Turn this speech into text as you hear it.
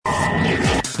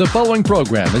The following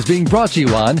program is being brought to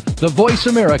you on the Voice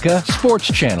America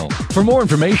Sports Channel. For more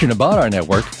information about our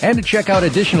network and to check out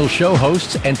additional show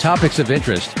hosts and topics of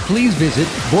interest, please visit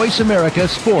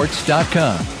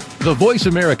voiceamericasports.com. The Voice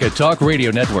America Talk Radio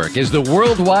Network is the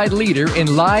worldwide leader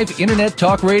in live Internet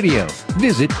talk radio.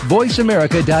 Visit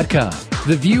voiceamerica.com.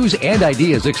 The views and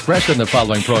ideas expressed in the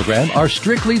following program are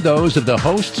strictly those of the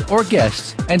hosts or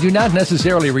guests and do not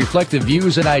necessarily reflect the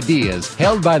views and ideas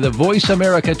held by the Voice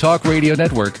America Talk Radio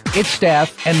Network, its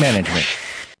staff, and management.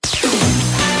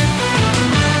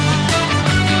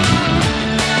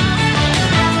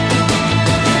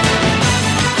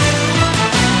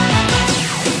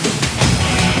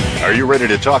 Are you ready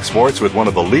to talk sports with one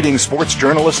of the leading sports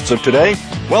journalists of today?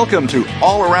 Welcome to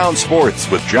All Around Sports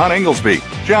with John Ingoldsby.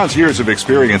 John's years of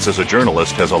experience as a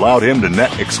journalist has allowed him to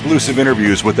net exclusive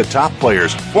interviews with the top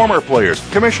players, former players,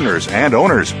 commissioners, and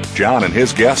owners. John and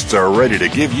his guests are ready to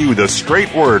give you the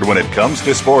straight word when it comes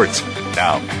to sports.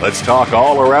 Now, let's talk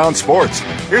all around sports.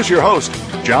 Here's your host,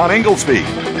 John Ingoldsby.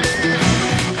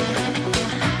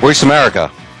 Voice America,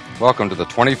 welcome to the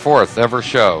 24th ever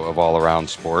show of All Around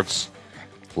Sports.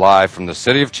 Live from the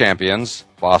City of Champions,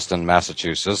 Boston,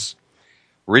 Massachusetts.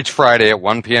 Where each Friday at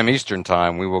 1 p.m. Eastern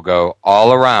Time, we will go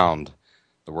all around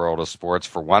the world of sports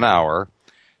for 1 hour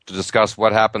to discuss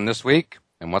what happened this week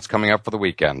and what's coming up for the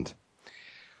weekend.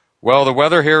 Well, the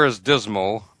weather here is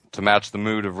dismal to match the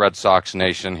mood of Red Sox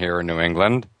Nation here in New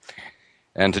England.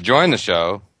 And to join the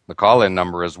show, the call-in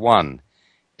number is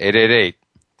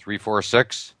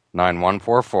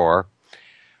 1-888-346-9144, or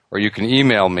you can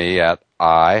email me at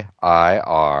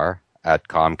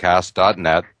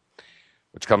iir@comcast.net,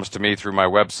 which comes to me through my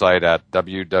website at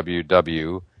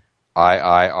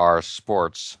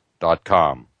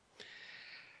www.iirsports.com.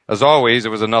 As always, it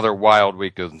was another wild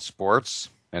week in sports,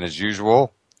 and as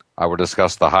usual, I will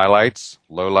discuss the highlights,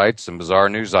 lowlights, and bizarre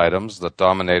news items that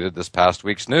dominated this past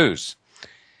week's news,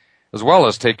 as well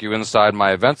as take you inside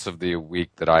my events of the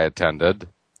week that I attended,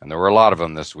 and there were a lot of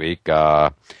them this week.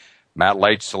 Matt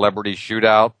Light's Celebrity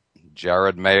Shootout,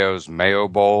 Jarod Mayo's Mayo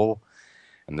Bowl,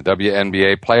 and the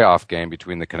WNBA playoff game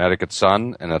between the Connecticut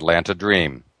Sun and Atlanta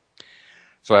Dream.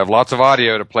 So I have lots of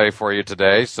audio to play for you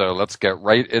today, so let's get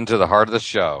right into the heart of the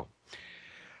show.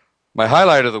 My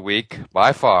highlight of the week,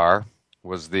 by far,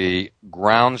 was the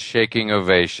ground-shaking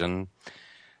ovation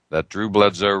that Drew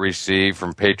Bledsoe received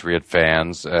from Patriot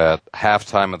fans at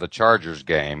halftime of the Chargers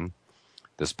game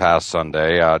this past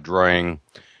Sunday, during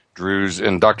Drew's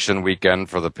induction weekend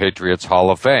for the Patriots Hall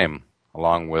of Fame,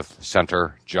 along with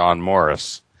center John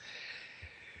Morris.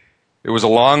 It was a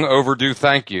long overdue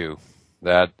thank you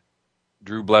that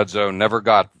Drew Bledsoe never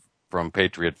got from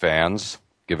Patriot fans,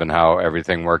 given how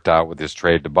everything worked out with his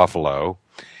trade to Buffalo.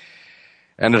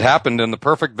 And it happened in the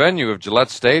perfect venue of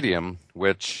Gillette Stadium,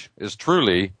 which is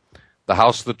truly the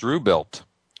house that Drew built.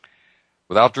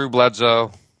 Without Drew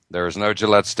Bledsoe, there is no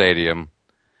Gillette Stadium.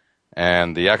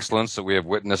 And the excellence that we have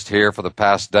witnessed here for the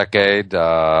past decade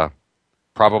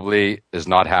probably is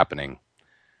not happening.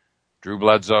 Drew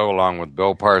Bledsoe, along with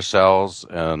Bill Parcells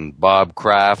and Bob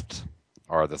Kraft,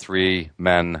 are the three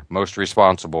men most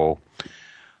responsible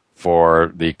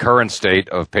for the current state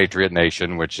of Patriot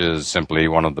Nation, which is simply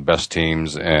one of the best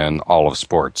teams in all of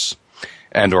sports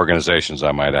and organizations,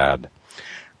 I might add.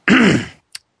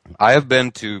 I have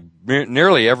been to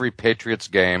nearly every Patriots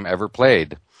game ever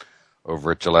played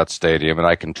over at Gillette Stadium, and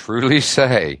I can truly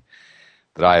say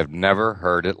that I have never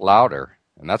heard it louder.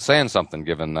 And that's saying something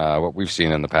given what we've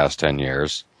seen in the past 10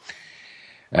 years.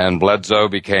 And Bledsoe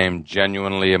became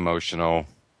genuinely emotional.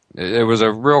 It was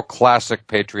a real classic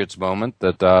Patriots moment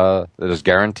that is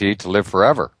guaranteed to live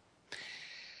forever.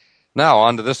 Now,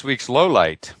 on to this week's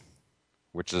lowlight,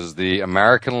 which is the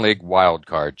American League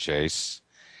wildcard chase,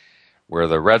 where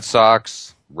the Red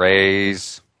Sox,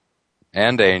 Rays,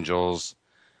 and Angels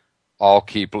all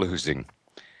keep losing.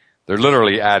 They're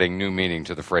literally adding new meaning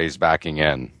to the phrase backing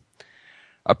in.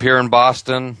 Up here in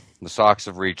Boston, the Sox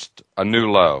have reached a new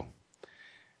low,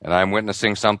 and I'm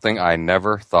witnessing something I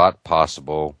never thought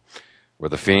possible, where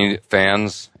the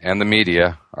fans and the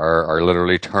media are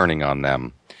literally turning on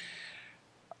them.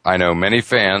 I know many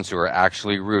fans who are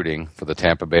actually rooting for the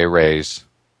Tampa Bay Rays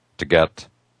to get,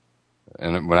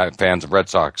 and fans of Red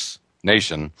Sox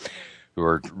Nation who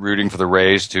are rooting for the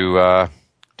Rays to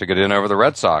get in over the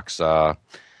Red Sox.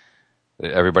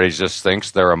 Everybody just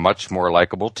thinks they're a much more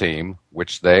likable team,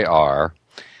 which they are.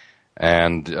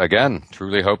 And again,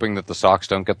 truly hoping that the Sox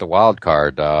don't get the wild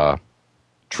card.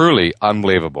 Truly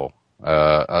unbelievable.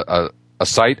 A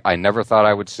sight I never thought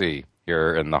I would see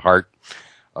here in the heart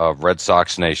of Red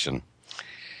Sox Nation.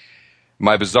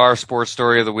 My bizarre sports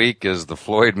story of the week is the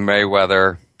Floyd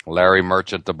Mayweather Larry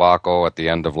Merchant debacle at the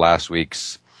end of last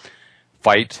week's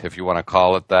fight, if you want to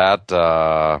call it that.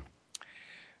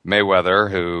 Mayweather,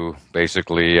 who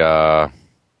basically,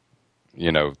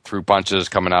 threw punches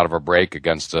coming out of a break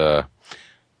against a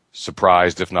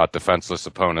surprised, if not defenseless,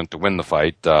 opponent to win the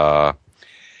fight,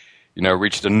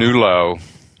 reached a new low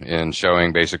in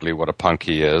showing basically what a punk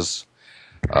he is.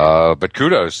 But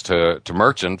kudos to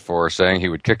Merchant for saying he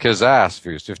would kick his ass if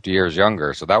he was 50 years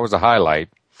younger. So that was a highlight.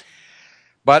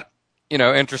 But,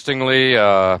 interestingly,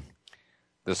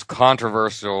 this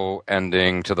controversial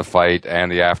ending to the fight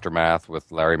and the aftermath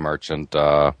with Larry Merchant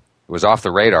was off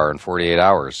the radar in 48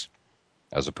 hours,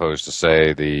 as opposed to,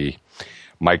 say, the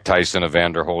Mike Tyson,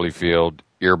 Evander Holyfield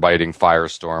ear-biting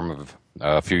firestorm of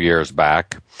a few years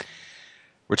back,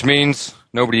 which means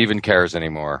nobody even cares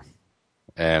anymore.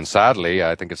 And sadly,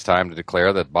 I think it's time to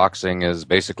declare that boxing is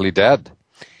basically dead.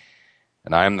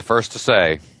 And I am the first to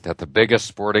say that the biggest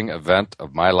sporting event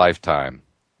of my lifetime,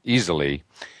 easily,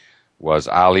 was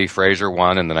Ali Frazier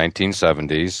 1 in the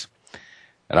 1970s.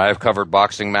 And I have covered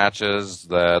boxing matches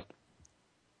that,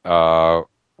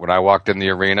 when I walked in the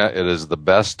arena, it is the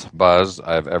best buzz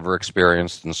I've ever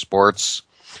experienced in sports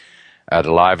at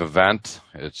a live event.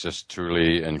 It's just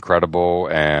truly incredible,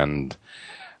 and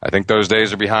I think those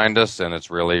days are behind us, and it's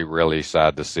really, really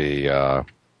sad to see the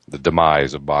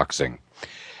demise of boxing.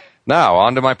 Now,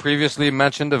 on to my previously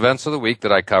mentioned events of the week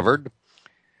that I covered.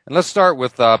 And let's start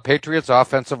with Patriots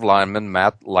offensive lineman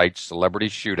Matt Light's celebrity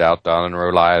shootout down in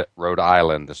Rhode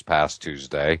Island this past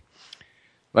Tuesday.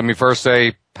 Let me first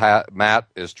say Matt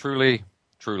is truly,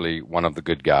 truly one of the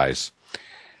good guys.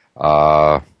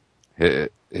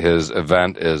 His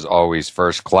event is always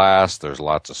first class. There's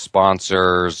lots of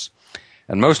sponsors.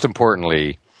 And most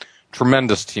importantly,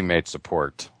 tremendous teammate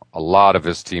support. A lot of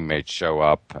his teammates show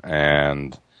up,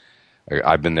 and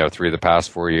I've been there 3 of the past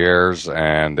 4 years,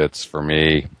 and it's, for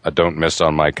me, a don't miss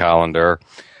on my calendar.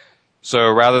 So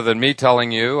rather than me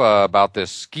telling you about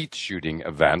this skeet shooting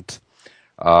event,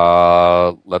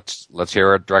 let's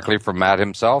hear it directly from Matt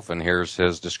himself, and here's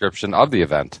his description of the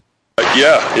event.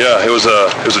 Yeah, it was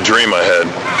a dream I had,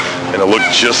 and it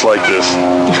looked just like this.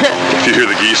 If you hear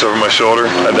the geese over my shoulder,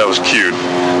 that was cute.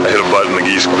 I hit a button, the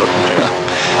geese.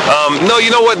 No,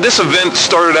 you know what? This event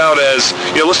started out as,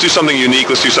 let's do something unique,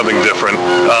 let's do something different.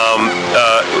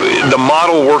 The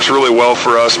model works really well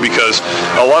for us because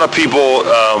a lot of people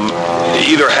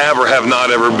either have or have not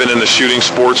ever been in the shooting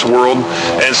sports world,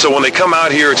 and so when they come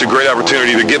out here, it's a great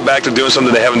opportunity to get back to doing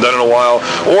something they haven't done in a while,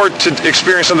 or to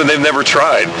experience something they've never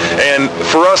tried. And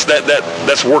for us,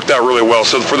 that's worked out really well.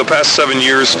 So for the past 7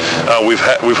 years,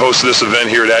 we've hosted this event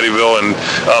here at Addyville, and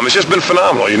it's just been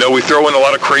phenomenal. We throw in a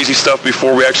lot of crazy stuff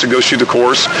before we actually go shoot the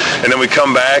course, and then we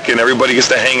come back, and everybody gets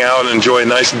to hang out and enjoy a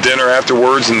nice dinner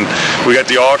afterwards. And we got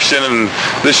the auction, and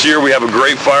this year we have a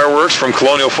great fireworks from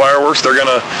Colonial Fireworks.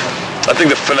 I think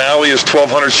the finale is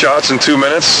 1,200 shots in 2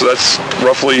 minutes. So that's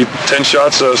roughly 10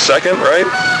 shots a second, right?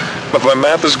 If my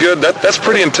math is good, that's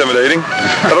pretty intimidating.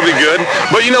 That'll be good.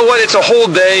 But you know what? It's a whole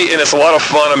day, and it's a lot of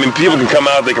fun. I mean, people can come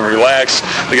out, they can relax.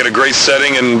 They got a great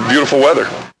setting and beautiful weather.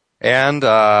 And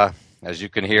as you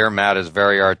can hear, Matt is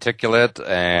very articulate,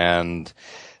 and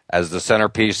as the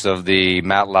centerpiece of the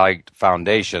Matt Light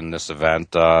Foundation, this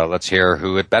event, let's hear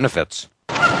who it benefits.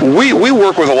 We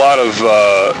work with a lot of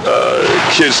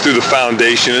kids through the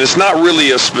foundation, and it's not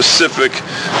really a specific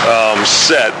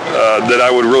set that I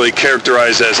would really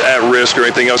characterize as at risk or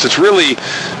anything else. It's really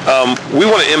we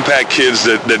want to impact kids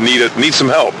that need some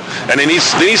help, and they need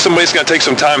somebody that's going to take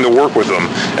some time to work with them.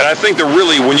 And I think that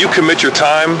really, when you commit your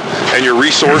time and your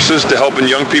resources to helping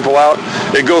young people out,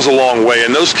 it goes a long way.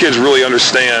 And those kids really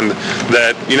understand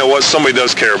that, somebody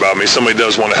does care about me, somebody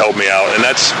does want to help me out, and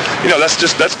that's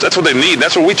what they need.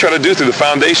 That's what we try to do through the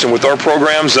foundation with our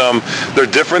programs. They're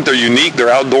different, they're unique, they're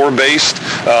outdoor based,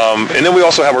 and then we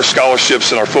also have our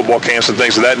scholarships and our football camps and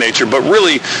things of that nature. But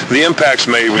really, the impact's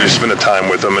made when you spend the time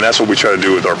with them, and that's what we try to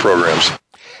do with our programs.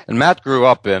 And Matt grew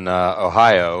up in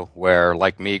Ohio, where,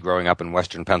 like me, growing up in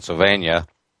western Pennsylvania,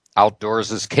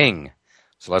 outdoors is king.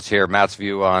 So let's hear Matt's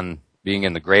view on being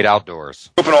in the great outdoors.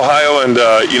 I grew up in Ohio, and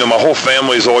my whole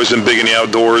family has always been big in the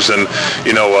outdoors, and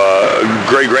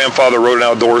great-grandfather wrote an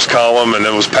outdoors column, and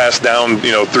it was passed down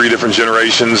 3 different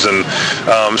generations, and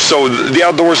so the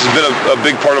outdoors has been a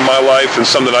big part of my life and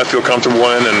something I feel comfortable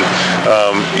in. And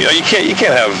you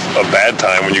can't have a bad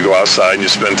time when you go outside and you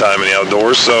spend time in the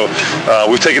outdoors. So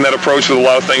we've taken that approach with a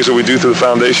lot of things that we do through the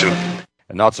foundation.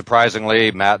 And not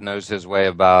surprisingly, Matt knows his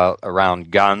way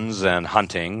around guns and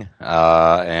hunting,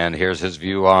 and here's his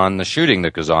view on the shooting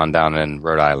that goes on down in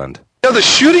Rhode Island. the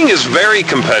shooting is very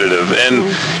competitive. And,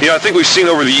 I think we've seen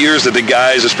over the years that the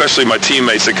guys, especially my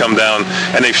teammates that come down,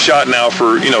 and they've shot now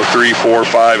for, 3, 4,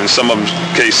 5, in some of them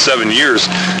case 7 years,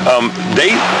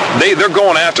 they're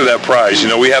going after that prize.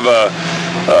 We have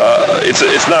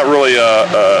it's not really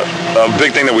a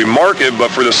big thing that we market,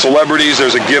 but for the celebrities,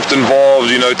 there's a gift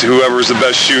involved, to whoever's the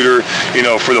best shooter.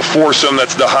 For the foursome,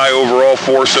 that's the high overall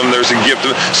foursome, there's a gift.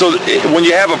 So when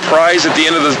you have a prize at the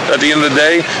end of the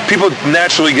day, people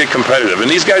naturally get competitive, and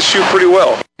these guys shoot pretty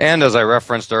well. And as I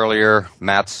referenced earlier,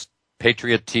 Matt's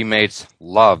Patriot teammates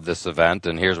love this event,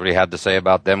 and here's what he had to say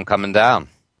about them coming down.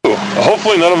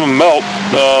 Hopefully none of them melt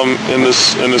in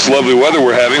this lovely weather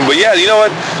we're having. But yeah, you know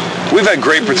what? We've had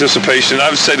great participation. I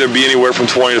would say there'd be anywhere from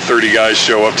 20 to 30 guys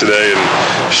show up today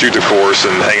and shoot the course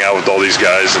and hang out with all these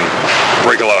guys and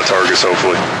break a lot of targets,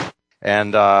 hopefully.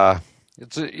 And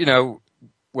it's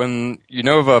when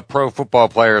of a pro football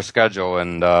player's schedule,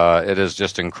 and it is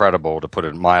just incredible, to put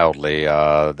it mildly.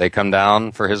 They come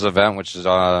down for his event, which is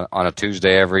on a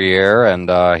Tuesday every year, and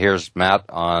here's Matt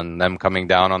on them coming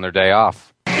down on their day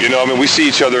off. We see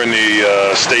each other in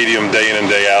the stadium day in and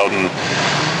day out, and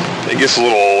it gets a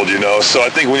little old, So I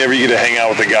think whenever you get to hang out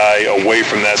with a guy away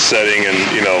from that setting and,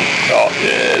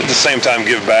 at the same time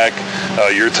give back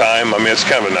your time, it's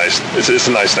kind of it's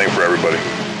a nice thing for everybody.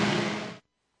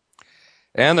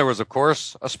 And there was, of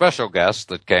course, a special guest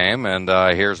that came, and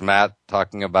here's Matt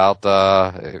talking about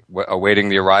awaiting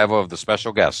the arrival of the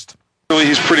special guest. Really,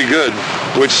 he's pretty good,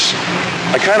 which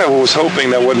I kind of was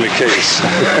hoping that wasn't the case.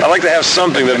 I like to have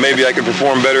something that maybe I could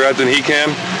perform better at than he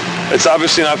can. It's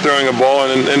obviously not throwing a ball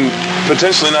and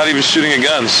potentially not even shooting a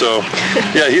gun. So,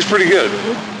 yeah, he's pretty good.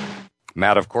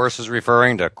 Matt, of course, is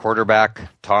referring to quarterback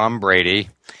Tom Brady,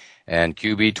 and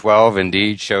QB12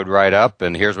 indeed showed right up,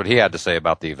 and here's what he had to say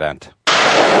about the event.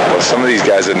 Well, some of these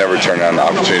guys have never turned down the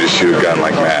opportunity to shoot a gun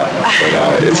like Matt.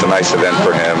 But it's a nice event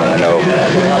for him, and I know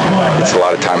it's a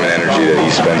lot of time and energy that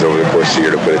he spends over the course of the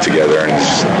year to put it together, and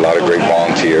it's a lot of great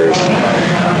volunteers.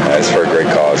 It's for a great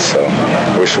cause, so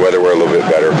I wish the weather were a little bit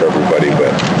better for everybody,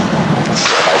 but it's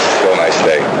still a nice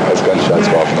day. Those gunshots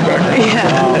go off in the background.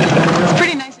 Yeah, it's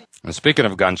pretty nice. And speaking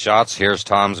of gunshots, here's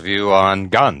Tom's view on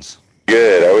guns.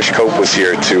 Good. I wish Cope was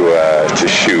here to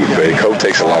shoot, but Cope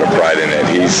takes a lot of pride in it.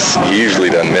 He usually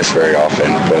doesn't miss very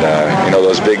often, but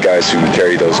those big guys who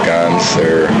carry those guns,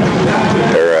 they're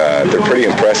pretty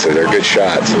impressive. They're good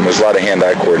shots, and there's a lot of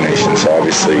hand-eye coordination. So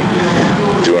obviously,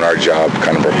 doing our job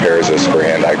kind of prepares us for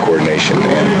hand-eye coordination,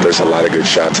 and there's a lot of good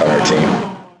shots on our team.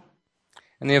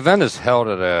 And the event is held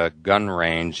at a gun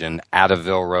range in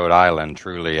Ataville, Rhode Island,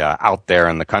 truly out there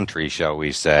in the country, shall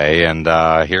we say. And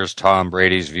here's Tom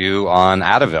Brady's view on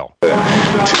Ataville.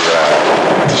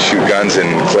 To shoot guns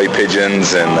and clay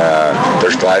pigeons, and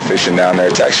there's fly fishing down there.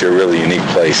 It's actually a really unique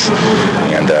place.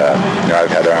 And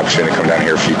I've had an opportunity to come down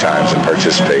here a few times and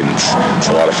participate. And it's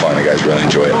a lot of fun. The guys really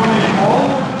enjoy it.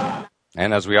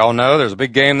 And as we all know, there's a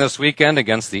big game this weekend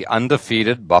against the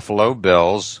undefeated Buffalo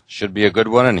Bills. Should be a good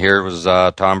one, and here was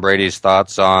Tom Brady's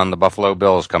thoughts on the Buffalo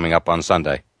Bills coming up on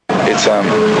Sunday. It's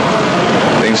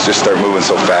things just start moving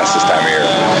so fast this time of year,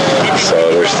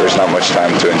 so there's not much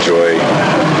time to enjoy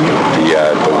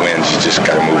the wins. You just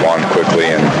got to move on quickly,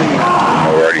 and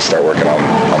we already start working on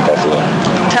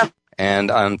Buffalo.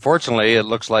 And unfortunately, it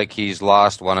looks like he's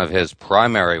lost one of his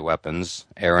primary weapons,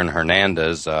 Aaron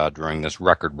Hernandez, during this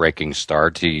record-breaking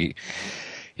start. He's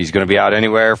going to be out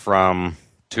anywhere from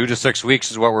 2 to 6 weeks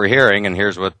is what we're hearing, and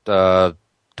here's what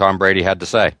Tom Brady had to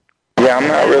say. Yeah, I'm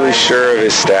not really sure of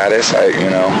his status. I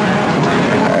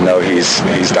know he's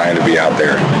dying to be out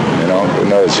there. Who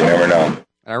knows? You never know.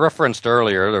 I referenced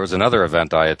earlier there was another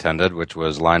event I attended, which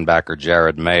was linebacker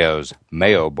Jarod Mayo's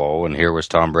Mayo Bowl, and here was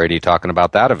Tom Brady talking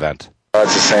about that event.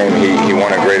 It's the same. He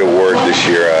won a great award this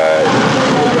year at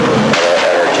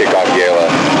our kickoff gala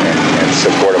in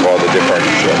support of all the different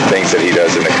things that he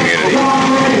does in the community.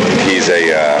 He's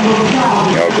a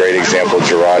great example.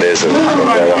 Jarod is of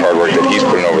all the hard work that he's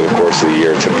put in over the course of the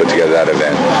year to put together that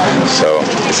event. So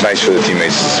it's nice for the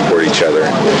teammates to support each other.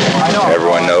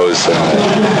 Everyone knows that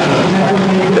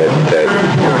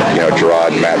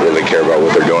Jarod and Matt really care about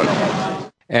what they're doing.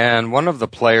 And one of the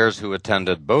players who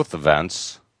attended both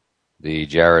events, the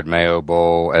Jarod Mayo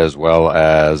Bowl as well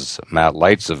as Matt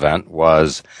Light's event,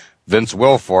 was Vince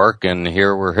Wilfork, and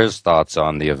here were his thoughts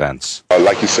on the events.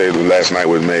 Like you said, last night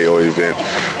with Mayo event,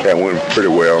 that went pretty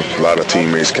well. A lot of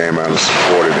teammates came out and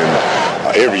supported him.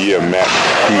 Every year, Matt,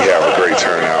 he have a great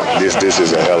turnout. This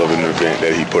is a hell of an event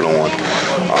that he put on.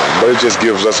 But it just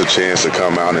gives us a chance to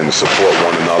come out and support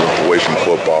one another away from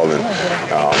football. And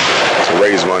so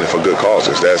raise money for good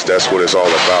causes. That's what it's all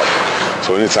about.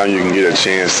 So anytime you can get a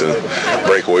chance to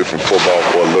break away from football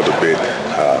for a little bit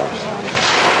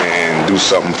and do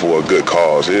something for a good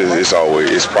cause,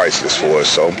 it's priceless for us.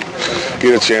 So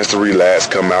get a chance to relax,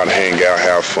 come out and hang out,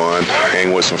 have fun,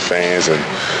 hang with some fans, and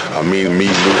meet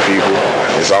new people.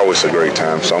 It's always a great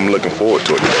time. So I'm looking forward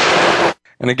to it.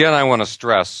 And again, I want to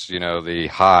stress, the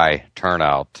high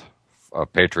turnout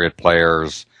of Patriot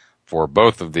players for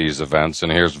both of these events.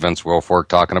 And here's Vince Wilfork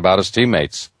talking about his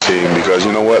teammates. Because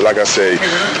you know what, like I say,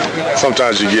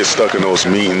 sometimes you get stuck in those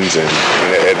meetings and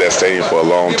at that stadium for a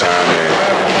long time,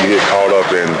 and you get caught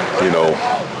up in,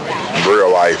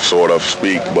 real life sort of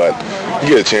speak, but you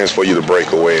get a chance for you to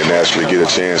break away and actually get a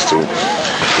chance to,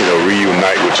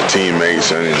 reunite with your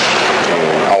teammates and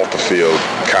off the field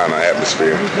kind of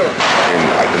atmosphere.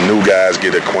 And the new guys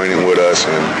get acquainted with us,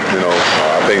 and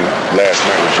I think last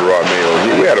night with Jarod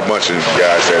Mayo, we had a bunch of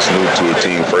guys that's new to the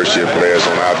team, first year players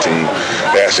on our team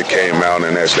that actually came out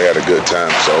and actually had a good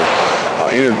time. So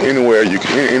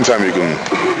anytime you can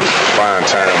find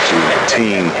time to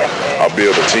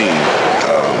build a team,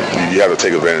 you have to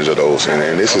take advantage of those,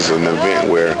 and this is an event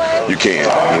where you can.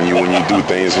 When you do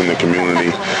things in the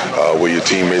community where your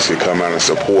teammates can come out and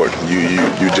support,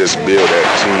 you just build that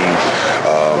team,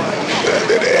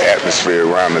 that atmosphere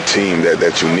around the team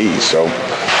that you need. So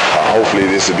hopefully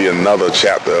this will be another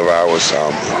chapter of our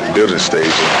building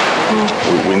stage.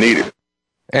 We need it.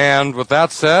 And with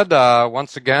that said,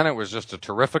 once again, it was just a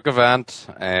terrific event,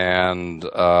 and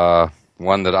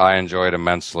one that I enjoyed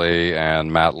immensely,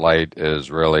 and Matt Light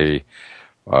is really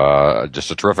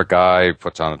just a terrific guy,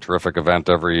 puts on a terrific event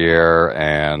every year,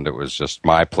 and it was just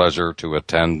my pleasure to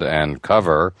attend and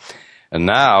cover. And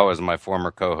now, as my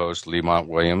former co-host Lemont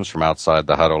Williams from Outside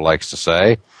the Huddle likes to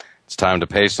say, it's time to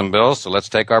pay some bills, so let's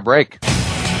take our break.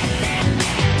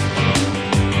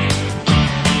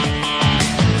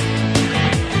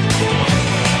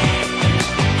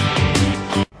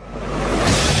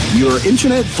 Your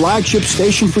internet flagship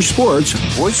station for sports,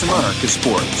 Voice America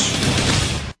Sports.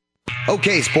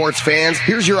 Okay, sports fans,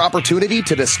 here's your opportunity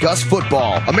to discuss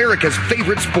football, America's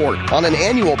favorite sport. On an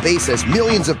annual basis,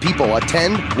 millions of people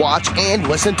attend, watch, and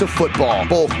listen to football,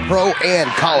 both pro and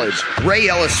college. Ray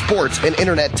Ellis Sports, an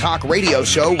internet talk radio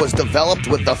show, was developed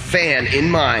with the fan in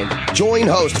mind. Join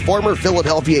host, former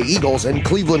Philadelphia Eagles and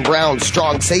Cleveland Browns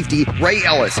strong safety Ray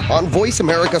Ellis on Voice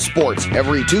America Sports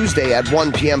every Tuesday at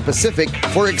 1 p.m. Pacific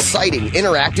for exciting,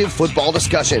 interactive football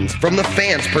discussions from the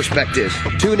fans' perspective.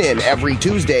 Tune in every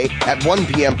Tuesday at 1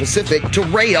 p.m. Pacific to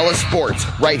Ray Ellis Sports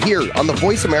right here on the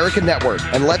Voice America Network,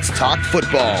 and let's talk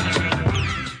football.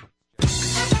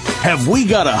 Have we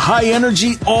got a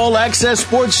high-energy, all-access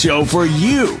sports show for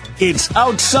you? It's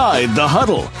Outside the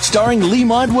Huddle, starring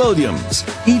Lemont Williams.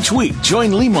 Each week,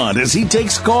 join Lemont as he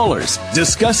takes callers,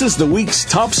 discusses the week's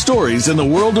top stories in the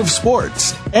world of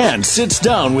sports, and sits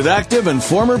down with active and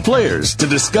former players to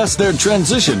discuss their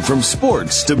transition from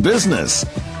sports to business.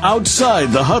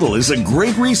 Outside the Huddle is a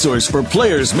great resource for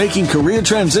players making career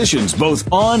transitions both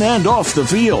on and off the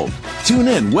field. Tune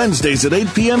in Wednesdays at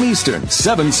 8 p.m. Eastern,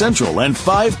 7 Central, and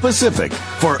 5 Pacific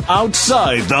for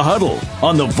Outside the Huddle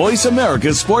on the Voice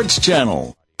America Sports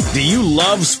Channel. Do you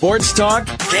love sports talk?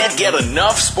 Can't get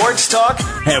enough sports talk?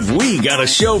 Have we got a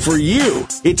show for you?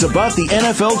 It's about the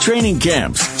NFL training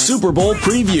camps, Super Bowl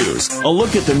previews, a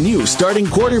look at the new starting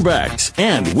quarterbacks,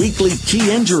 and weekly key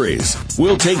injuries.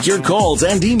 We'll take your calls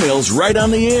and emails right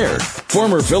on the air.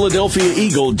 Former Philadelphia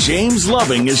Eagle James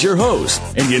Loving is your host,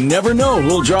 and you never know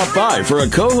who'll drop by for a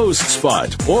co-host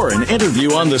spot or an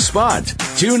interview on the spot.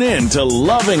 Tune in to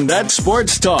Loving That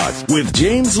Sports Talk with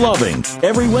James Loving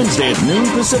every Wednesday at noon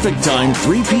Pacific Time,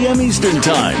 3 p.m. Eastern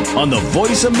Time on the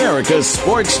Voice America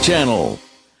Sports Channel.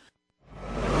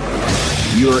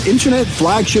 Your internet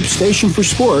flagship station for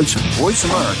sports, Voice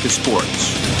America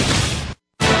Sports.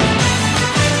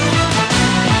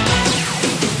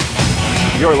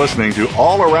 You're listening to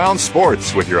All Around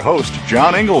Sports with your host,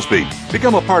 John Ingoldsby.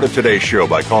 Become a part of today's show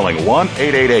by calling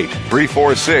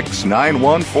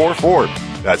 1-888-346-9144.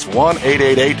 That's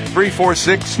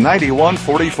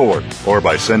 1-888-346-9144. Or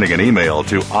by sending an email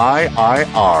to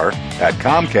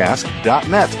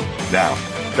iir@comcast.net. Now,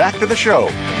 back to the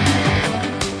show.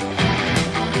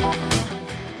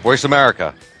 Voice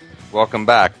America, welcome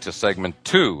back to segment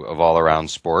 2 of All Around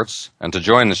Sports. And to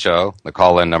join the show, the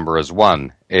call-in number is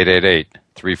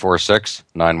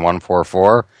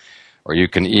 1-888-346-9144. Or you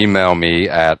can email me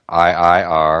at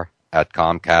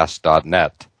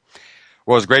iir@comcast.net.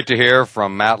 Well, it was great to hear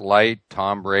from Matt Light,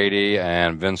 Tom Brady,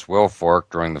 and Vince Wilfork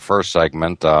during the first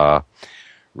segment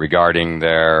regarding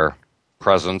their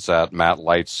presence at Matt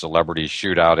Light's Celebrity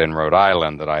Shootout in Rhode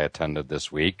Island that I attended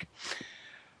this week.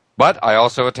 But I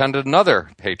also attended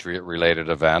another Patriot-related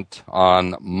event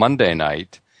on Monday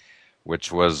night,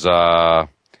 which was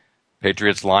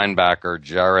Patriots linebacker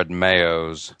Jarod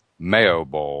Mayo's Mayo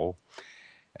Bowl.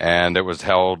 And it was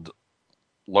held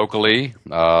locally,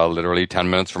 literally 10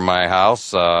 minutes from my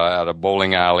house, at a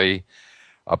bowling alley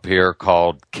up here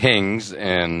called King's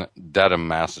in Dedham,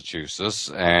 Massachusetts.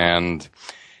 And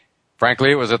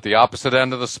frankly, it was at the opposite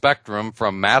end of the spectrum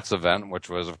from Matt's event, which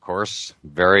was, of course,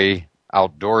 very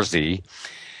outdoorsy.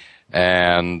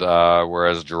 And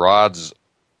whereas Jarod's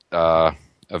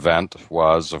event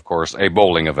was, of course, a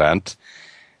bowling event,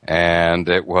 and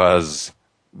it was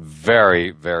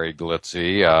very, very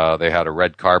glitzy. They had a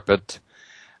red carpet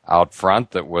out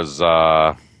front that was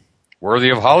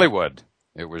worthy of Hollywood.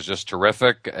 It was just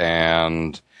terrific,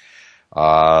 and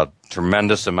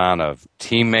tremendous amount of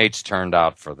teammates turned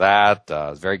out for that. It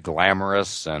was very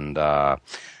glamorous, and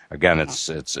again,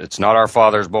 it's not our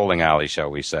father's bowling alley,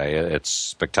 shall we say. It's a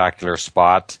spectacular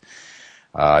spot.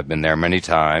 I've been there many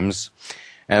times.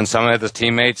 And some of the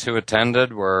teammates who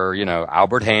attended were,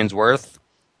 Albert Hainsworth,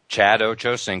 Chad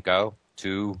Ochocinco,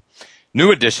 two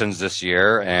new additions this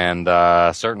year, and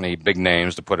certainly big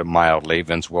names, to put it mildly.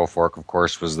 Vince Wilfork, of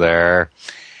course, was there.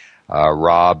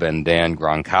 Rob and Dan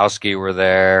Gronkowski were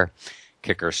there.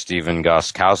 Kicker Steven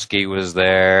Gostkowski was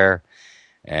there.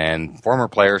 And former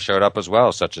players showed up as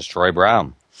well, such as Troy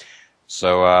Brown.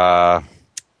 So,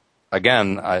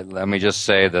 again, let me just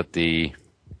say that the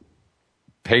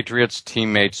Patriots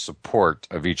teammates' support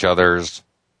of each other's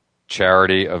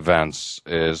charity events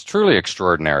is truly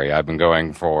extraordinary. I've been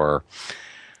going for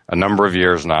a number of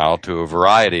years now to a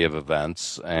variety of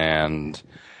events, and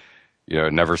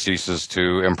it never ceases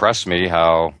to impress me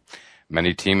how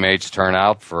many teammates turn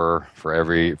out for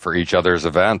each other's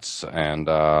events. And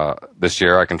this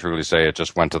year, I can truly say it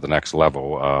just went to the next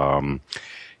level.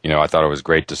 I thought it was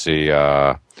great to see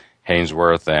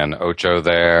Hainsworth and Ocho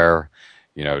there.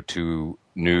 Two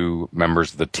new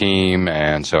members of the team,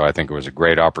 and so I think it was a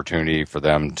great opportunity for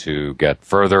them to get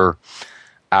further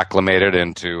acclimated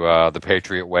into the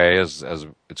Patriot way, as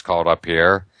it's called up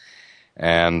here.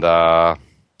 And to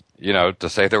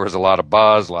say there was a lot of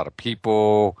buzz, a lot of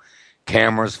people,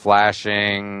 cameras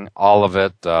flashing, all of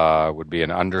it would be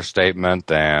an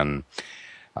understatement. And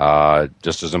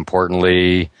just as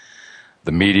importantly,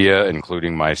 the media,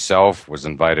 including myself, was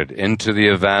invited into the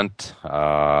event,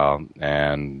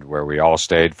 and where we all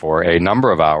stayed for a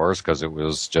number of hours because it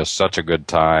was just such a good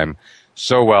time,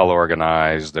 so well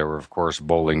organized. There were, of course,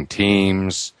 bowling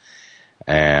teams,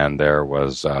 and there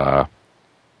was an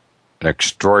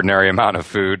extraordinary amount of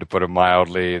food, to put it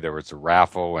mildly. There was a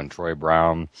raffle, and Troy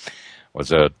Brown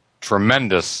was a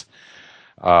tremendous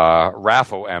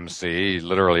raffle MC. He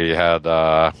literally had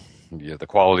the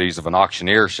qualities of an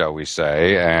auctioneer, shall we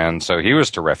say, and so he was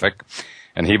terrific.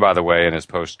 And he, by the way, in his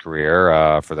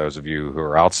post-career, for those of you who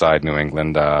are outside New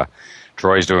England,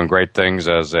 Troy's doing great things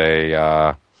as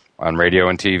on radio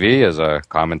and TV as a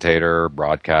commentator,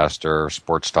 broadcaster,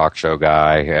 sports talk show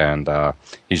guy, and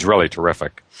he's really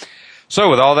terrific. So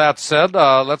with all that said,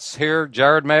 let's hear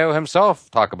Jarod Mayo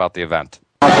himself talk about the event.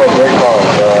 For a great call.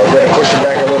 We're going to push it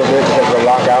back a little bit because of the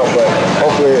lockout, but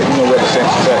hopefully, we're the same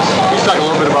success. You talk a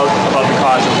little bit about the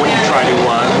cause and what you try to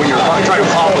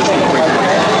accomplish in the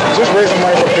just raising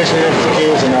money for pitching for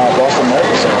kids in Boston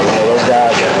Medical Center. Those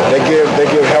guys, they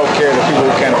give health care to people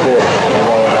who can't afford it.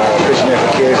 Pitching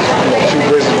for kids, two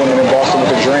business women in Boston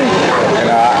with a dream, and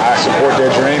I support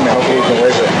their dream, and hopefully we can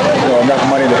raise enough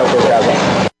money to help those guys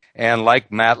out. And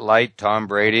like Matt Light, Tom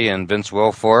Brady, and Vince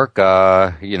Wilfork,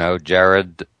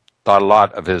 Jarod thought a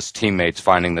lot of his teammates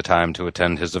finding the time to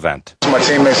attend his event. My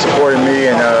teammates supporting me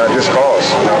in this cause.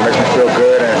 It makes me feel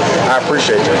good, and I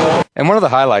appreciate it. And one of the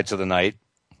highlights of the night,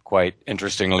 quite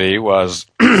interestingly, was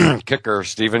kicker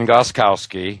Steven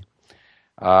Gostkowski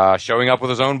showing up with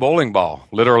his own bowling ball,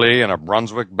 literally in a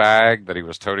Brunswick bag that he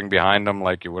was toting behind him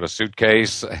like you would a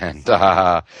suitcase. And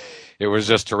it was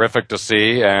just terrific to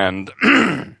see. And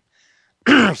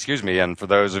excuse me, and for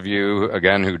those of you,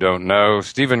 again, who don't know,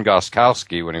 Steven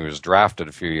Gostkowski, when he was drafted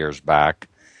a few years back,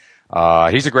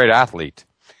 he's a great athlete.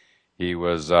 He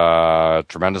was a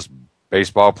tremendous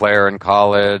baseball player in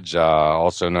college,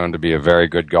 also known to be a very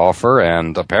good golfer,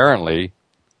 and apparently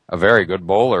a very good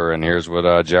bowler. And here's what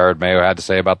Jarod Mayo had to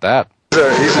say about that.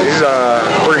 He's a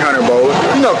 300 bowler.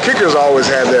 Kickers always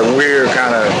have that weird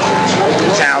kind of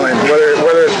talent,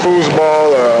 whether it's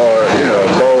foosball or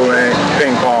bowling,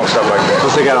 ping pong, stuff like that.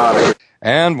 They got a lot of.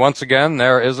 And once again,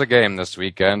 there is a game this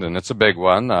weekend, and it's a big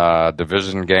one.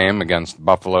 Division game against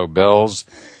Buffalo Bills.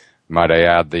 Might I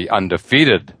add, the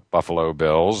undefeated Buffalo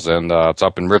Bills, and it's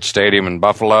up in Rich Stadium in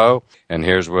Buffalo. And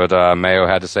here's what Mayo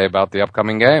had to say about the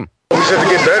upcoming game. We just have to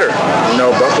get better.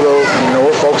 Buffalo,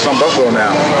 we're focused on Buffalo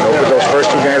now. Put those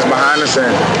first 2 games behind us,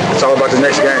 and it's all about the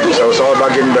next game. So it's all about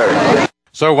getting better.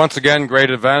 So once again,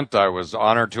 great event. I was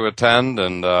honored to attend,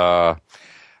 and I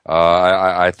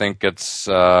think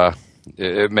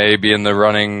it may be in the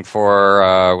running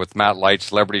for with Matt Light's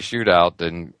Celebrity Shootout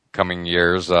in coming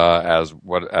years as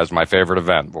my favorite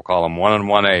event. We'll call them 1 and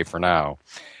 1A for now,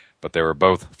 but they were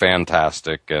both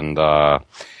fantastic. And now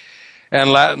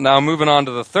moving on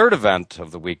to the third event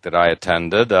of the week that I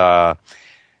attended.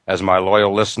 As my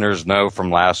loyal listeners know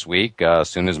from last week, as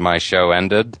soon as my show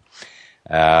ended,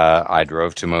 I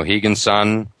drove to Mohegan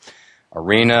Sun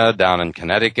Arena down in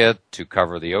Connecticut to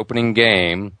cover the opening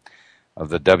game of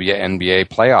the WNBA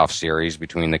playoff series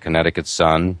between the Connecticut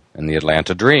Sun and the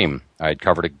Atlanta Dream. I had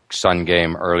covered a Sun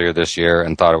game earlier this year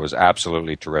and thought it was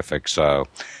absolutely terrific, so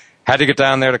had to get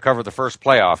down there to cover the first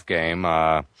playoff game.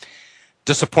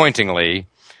 Disappointingly,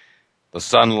 the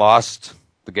Sun lost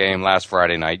the game last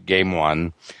Friday night, Game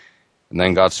 1, and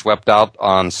then got swept out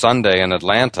on Sunday in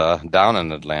Atlanta, down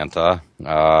in Atlanta,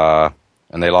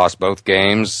 and they lost both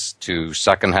games to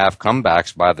second-half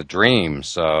comebacks by the Dream.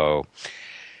 So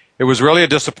it was really a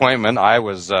disappointment. I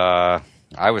was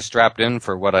strapped in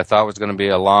for what I thought was going to be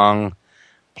a long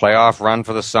playoff run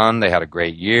for the Sun. They had a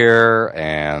great year,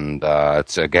 and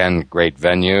it's, again, great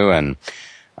venue, and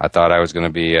I thought I was going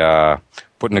to be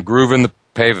putting a groove in the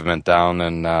pavement down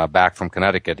and back from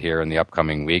Connecticut here in the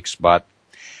upcoming weeks, but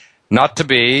not to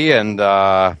be. And,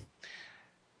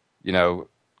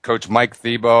 Coach Mike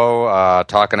Thibault,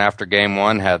 talking after Game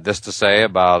 1, had this to say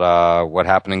about what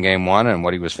happened in Game 1 and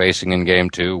what he was facing in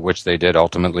Game 2, which they did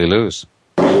ultimately lose.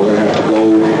 We're going to have to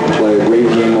go play a great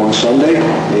game on Sunday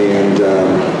and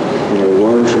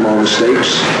learn from our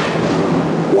mistakes.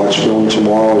 Watch film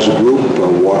tomorrow as a group,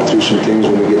 walk through some things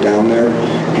when we get down there,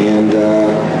 and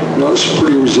it's a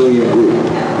pretty resilient group.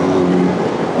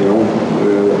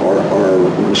 Our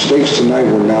mistakes tonight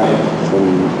were not from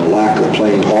a lack of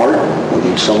playing hard. I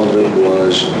think some of it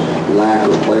was lack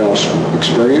of playoff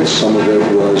experience. Some of it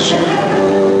was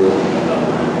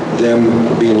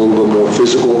them being a little bit more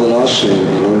physical than us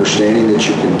and understanding that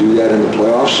you can do that in the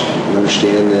playoffs and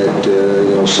understand that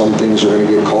some things are going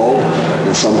to get called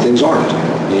and some things aren't,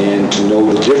 and to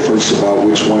know the difference about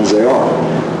which ones they are.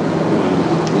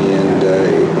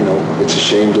 It's a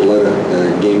shame to let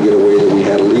a game get away that we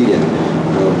had a lead in,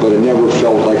 but it never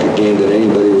felt like a game that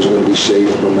anybody was going to be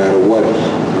safe no matter what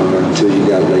until you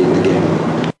got late in the game.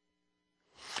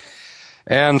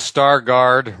 And star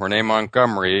guard Renee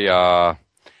Montgomery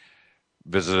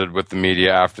visited with the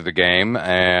media after the game,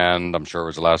 and I'm sure it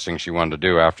was the last thing she wanted to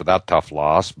do after that tough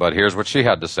loss, but here's what she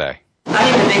had to say. I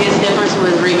think the biggest difference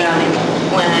was rebounding.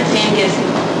 When a team gets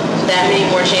that many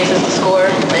more chances to score,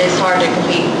 it's hard to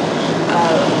compete.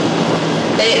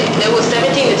 There was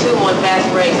 17-2 on fast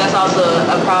breaks. That's also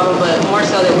a problem, but more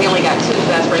so that we only got 2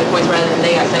 fast break points rather than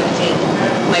they got 17.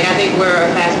 I think we're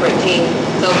a fast break team,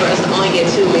 so for us to only get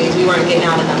 2 means we weren't getting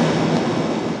out enough.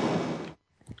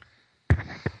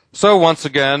 So once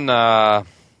again, it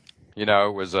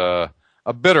was a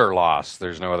bitter loss.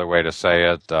 There's no other way to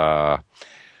say it.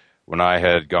 When I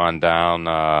had gone down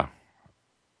a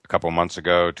couple months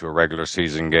ago to a regular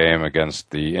season game against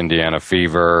the Indiana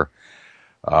Fever,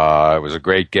 it was a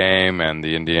great game, and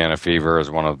the Indiana Fever is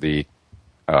one of the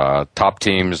top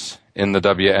teams in the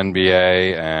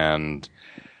WNBA, and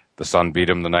the Sun beat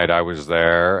them the night I was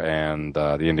there, and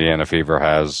the Indiana Fever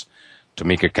has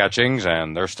Tamika Catchings,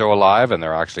 and they're still alive, and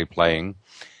they're actually playing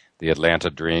the Atlanta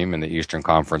Dream in the Eastern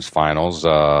Conference Finals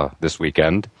this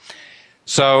weekend.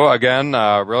 So, again,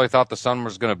 really thought the Sun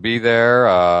was going to be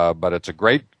there, but it's a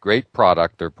great, great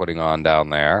product they're putting on down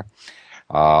there.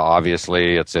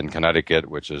 Obviously, it's in Connecticut,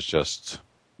 which is just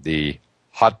the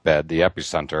hotbed, the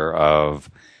epicenter of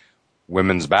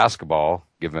women's basketball,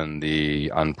 given the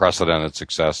unprecedented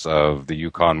success of the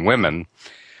UConn women.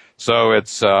 So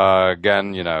it's,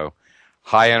 again,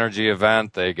 high-energy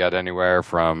event. They get anywhere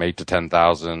from 8,000 to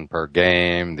 10,000 per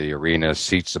game. The arena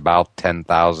seats about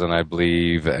 10,000, I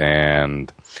believe,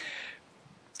 and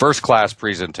first-class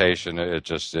presentation. It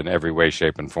just, in every way,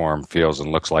 shape, and form, feels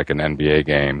and looks like an NBA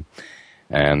game.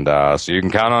 And so you can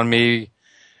count on me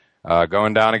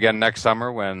going down again next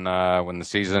summer when the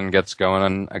season gets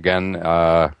going again.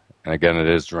 And again, it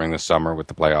is during the summer with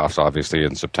the playoffs, obviously,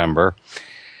 in September.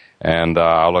 And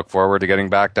I'll look forward to getting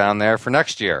back down there for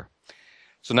next year.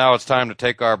 So now it's time to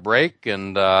take our break,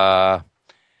 and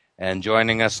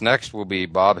joining us next will be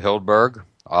Bob Hildberg,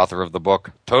 author of the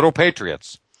book Total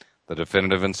Patriots, the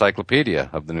definitive encyclopedia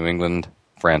of the New England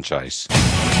franchise.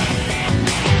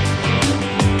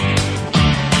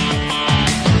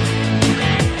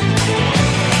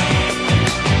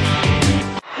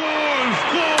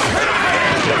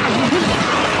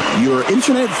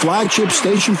 Internet flagship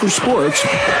station for sports.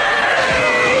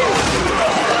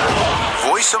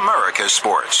 Voice America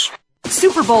Sports.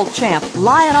 Super Bowl champ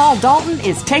Lionel Dalton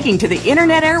is taking to the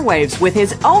internet airwaves with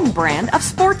his own brand of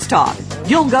sports talk.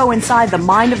 You'll go inside the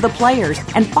mind of the players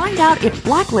and find out if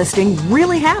blacklisting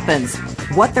really happens,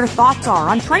 what their thoughts are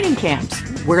on training camps,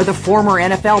 where the former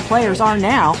NFL players are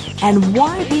now, and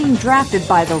why being drafted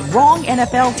by the wrong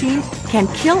NFL team can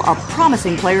kill a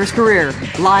promising player's career.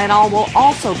 Lionel will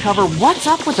also cover what's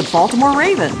up with the Baltimore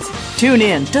Ravens. Tune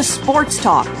in to Sports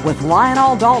Talk with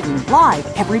Lionel Dalton live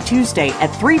every Tuesday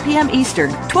at 3 p.m.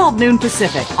 Eastern, 12 noon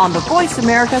Pacific on the Voice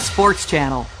America Sports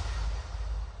Channel.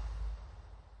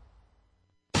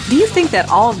 Do you think that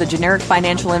all of the generic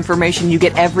financial information you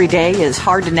get every day is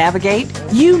hard to navigate?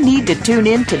 You need to tune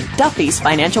in to Duffy's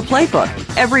Financial Playbook.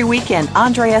 Every weekend,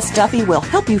 Andre S. Duffy will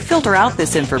help you filter out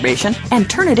this information and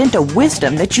turn it into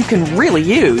wisdom that you can really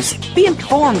use. Be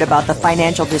informed about the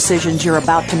financial decisions you're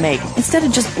about to make instead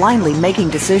of just blindly making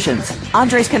decisions.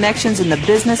 Andre's connections in the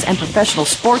business and professional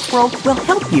sports world will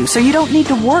help you so you don't need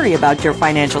to worry about your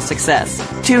financial success.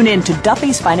 Tune in to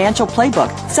Duffy's Financial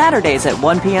Playbook, Saturdays at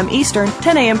 1 p.m. Eastern,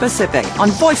 10 a.m. Pacific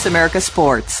on Voice America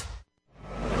Sports.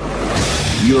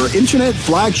 Your internet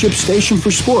flagship station for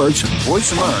sports,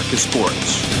 Voice America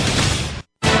Sports.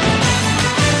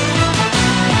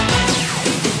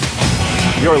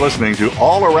 You're listening to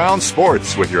All Around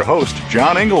Sports with your host,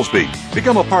 John Ingoldsby.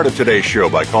 Become a part of today's show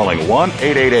by calling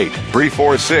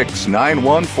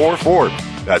 1-888-346-9144.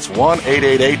 That's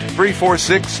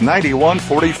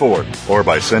 1-888-346-9144. Or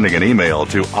by sending an email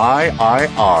to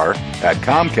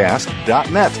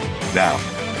iir@comcast.net. Now,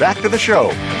 back to the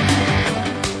show.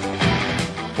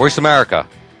 Voice America,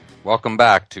 welcome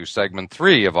back to segment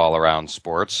 3 of All Around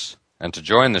Sports. And to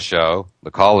join the show,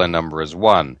 the call-in number is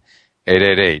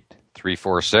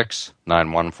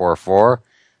 1-888-346-9144.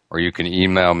 Or you can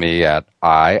email me at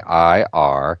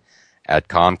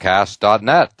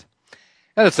iir@comcast.net.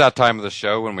 And it's that time of the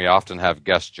show when we often have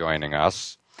guests joining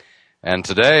us. And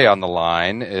today on the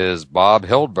line is Bob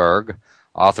Hildberg,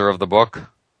 author of the book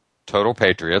Total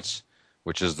Patriots,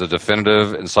 which is the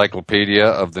definitive encyclopedia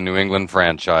of the New England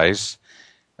franchise.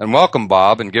 And welcome,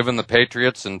 Bob. And given the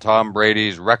Patriots and Tom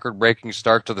Brady's record-breaking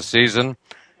start to the season,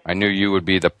 I knew you would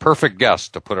be the perfect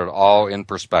guest to put it all in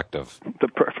perspective. The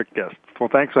perfect guest. Well,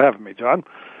 thanks for having me, John.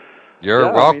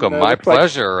 You're welcome. My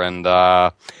pleasure. And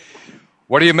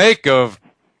what do you make of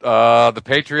the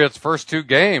Patriots' first 2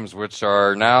 games, which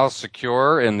are now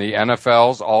secure in the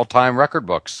NFL's all-time record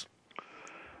books?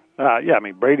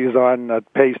 Brady's on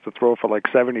pace to throw for like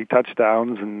 70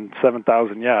 touchdowns and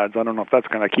 7,000 yards. I don't know if that's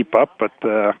going to keep up, but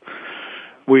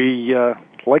we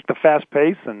like the fast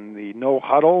pace and the no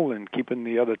huddle and keeping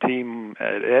the other team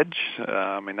at edge.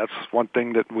 That's one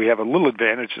thing that we have a little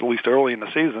advantage, at least early in the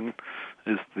season,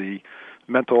 is the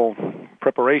mental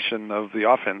preparation of the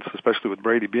offense, especially with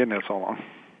Brady being there so long.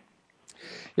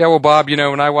 Yeah, well, Bob,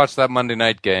 when I watched that Monday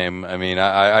night game,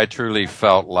 I truly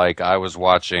felt like I was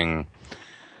watching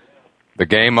the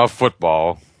game of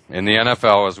football in the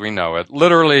NFL as we know it,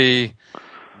 literally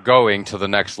going to the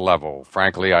next level.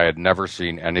 Frankly, I had never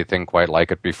seen anything quite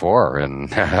like it before, and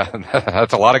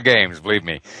that's a lot of games, believe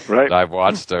me, right, that I've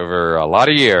watched over a lot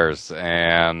of years,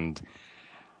 and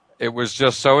it was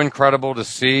just so incredible to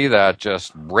see that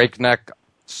just breakneck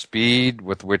speed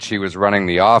with which he was running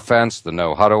the offense, the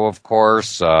no huddle, of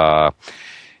course, to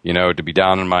be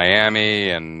down in Miami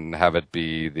and have it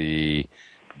be the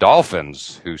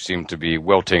Dolphins who seem to be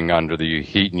wilting under the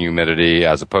heat and humidity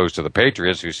as opposed to the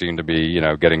Patriots who seem to be,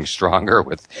 getting stronger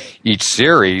with each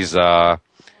series.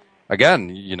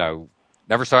 Again,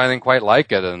 never saw anything quite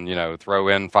like it, and, throw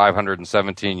in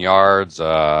 517 yards,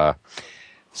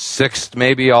 6th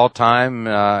maybe all-time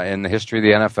in the history of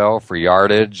the NFL for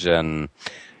yardage, and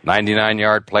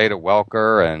 99-yard play to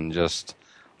Welker, and just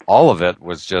all of it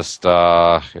was just,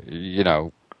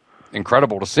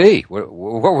 incredible to see. What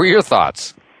were your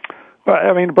thoughts?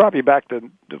 Well, it brought me back to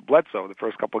Bledsoe, the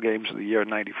first couple of games of the year in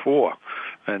 '94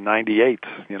 and '98,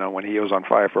 when he was on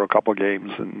fire for a couple of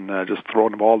games and just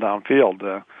throwing the ball downfield.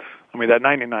 That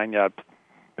 99-yard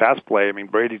pass play,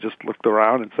 Brady just looked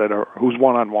around and said, who's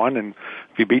one-on-one? And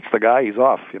if he beats the guy, he's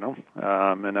off, and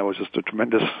that was just a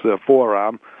tremendous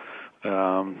forearm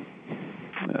by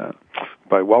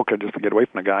Welker just to get away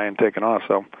from the guy and take it off.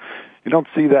 So you don't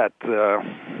see that,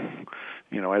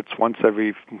 it's once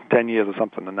every 10 years or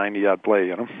something, the 90-yard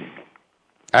play,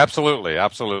 Absolutely,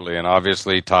 absolutely, and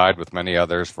obviously tied with many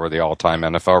others for the all-time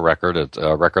NFL record. It's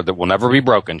a record that will never be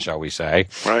broken, shall we say.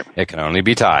 Right. It can only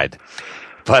be tied.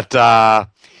 But, so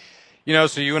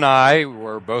you and I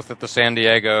were both at the San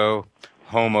Diego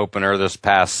home opener this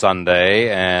past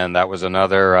Sunday, and that was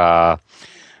another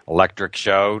electric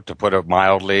show, to put it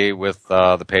mildly, with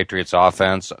the Patriots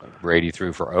offense. Brady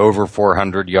threw for over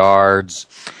 400 yards.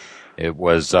 It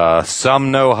was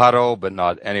some no huddle, but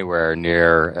not anywhere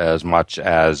near as much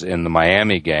as in the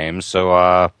Miami game.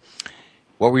 So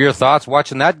what were your thoughts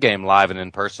watching that game live and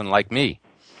in person like me?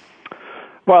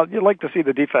 Well, you'd like to see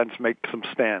the defense make some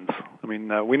stands. I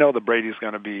mean, we know that Brady's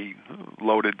going to be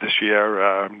loaded this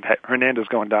year. Hernandez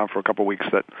going down for a couple of weeks,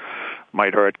 that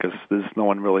might hurt because there's no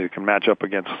one really that can match up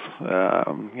against,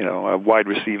 a wide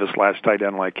receiver / tight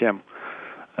end like him.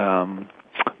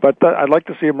 But I'd like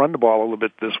to see him run the ball a little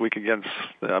bit this week against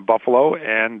Buffalo,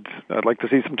 and I'd like to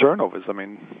see some turnovers. I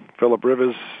mean, Phillip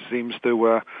Rivers seems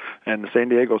to, and San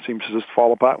Diego seems to just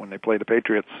fall apart when they play the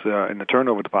Patriots in the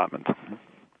turnover department.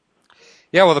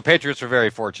 Yeah, well, the Patriots are very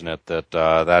fortunate that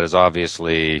that is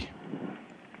obviously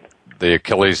the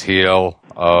Achilles heel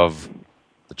of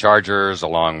the Chargers,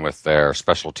 along with their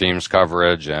special teams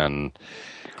coverage, and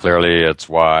clearly it's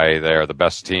why they're the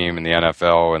best team in the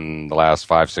NFL in the last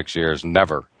 5-6 years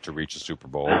never to reach a Super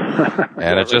Bowl.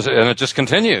 And it just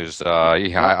continues.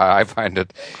 I find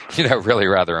it, really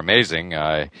rather amazing,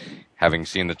 having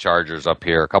seen the Chargers up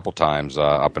here a couple times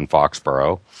up in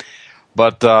Foxborough.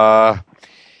 But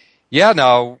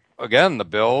again, the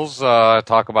Bills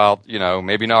talk about,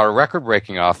 maybe not a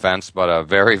record-breaking offense, but a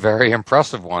very, very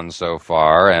impressive one so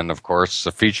far. And, of course,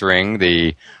 featuring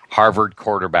the Harvard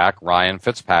quarterback, Ryan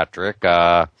Fitzpatrick.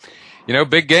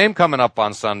 Big game coming up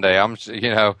on Sunday.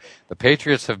 The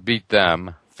Patriots have beat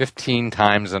them 15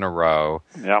 times in a row.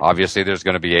 Yep. Obviously, there's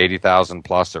going to be 80,000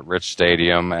 plus at Rich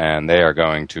Stadium, and they are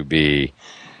going to be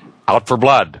out for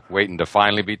blood, waiting to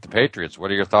finally beat the Patriots.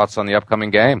 What are your thoughts on the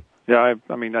upcoming game? Yeah,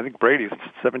 I think Brady's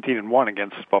 17-1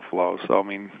 against Buffalo. So,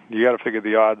 you got to figure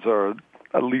the odds are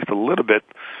at least a little bit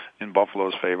in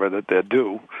Buffalo's favor that they're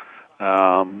due.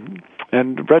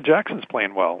 And Red Jackson's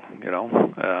playing well,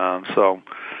 So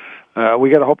we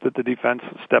got to hope that the defense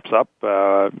steps up.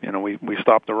 We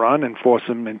stop the run and force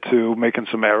them into making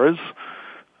some errors.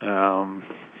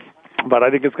 But I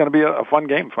think it's going to be a fun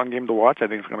game to watch. I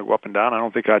think it's going to go up and down. I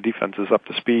don't think our defense is up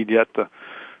to speed yet to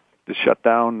shut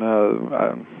down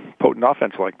potent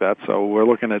offense like that. So we're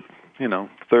looking at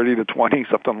 30-20,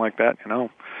 something like that.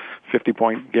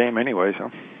 50-point game anyway.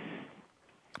 So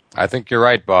I think you're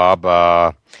right, Bob.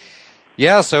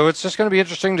 So it's just going to be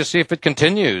interesting to see if it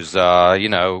continues.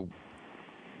 The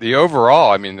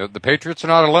overall, the Patriots are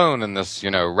not alone in this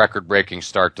record-breaking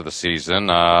start to the season.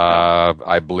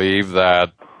 I believe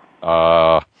that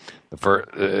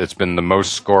it's been the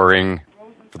most scoring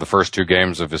for the first two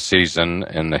games of the season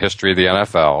in the history of the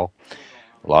NFL.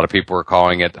 A lot of people are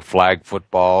calling it flag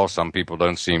football. Some people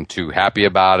don't seem too happy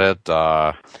about it.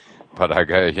 But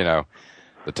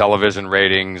the television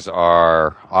ratings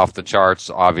are off the charts,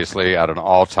 obviously, at an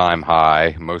all-time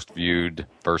high, most viewed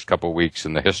first couple weeks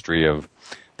in the history of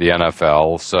the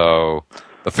NFL. So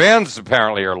the fans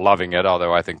apparently are loving it,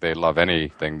 although I think they love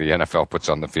anything the NFL puts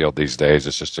on the field these days.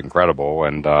 It's just incredible.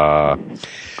 And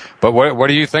but what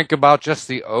do you think about just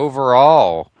the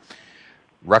overall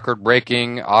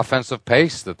record-breaking offensive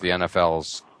pace that the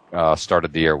NFL's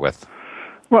started the year with?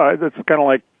 Well, it's kind of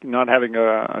like not having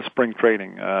a spring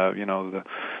training. The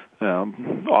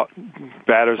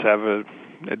batters have an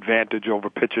advantage over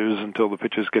pitchers until the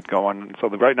pitchers get going. So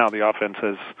right now the offense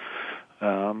has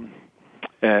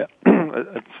a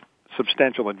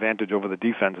substantial advantage over the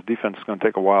defense. The defense is going to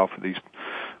take a while for these,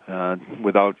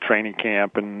 without training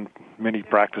camp and mini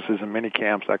practices and mini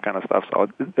camps, that kind of stuff. So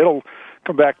it'll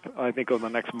come back, I think, over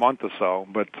the next month or so.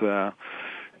 But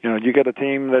you get a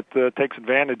team that takes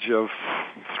advantage of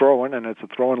throwing, and it's a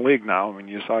throwing league now.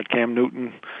 You saw Cam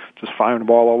Newton just firing the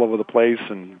ball all over the place,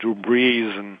 and Drew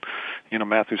Brees and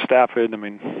Matthew Stafford.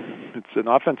 It's an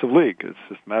offensive league. It's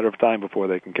just a matter of time before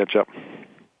they can catch up.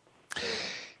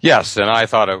 Yes, and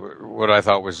what I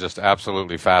thought was just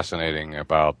absolutely fascinating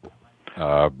about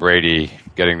Brady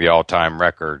getting the all-time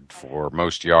record for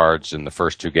most yards in the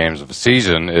first two games of the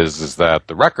season is that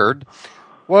the record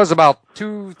was about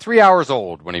 2-3 hours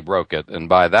old when he broke it. And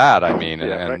by that,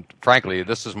 and frankly,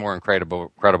 this is more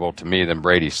incredible to me than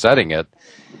Brady setting it,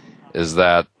 is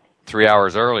that 3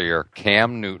 hours earlier,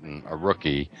 Cam Newton, a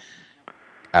rookie,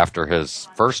 after his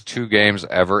first two games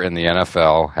ever in the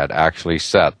NFL, had actually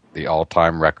set the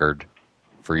all-time record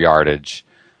for yardage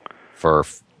for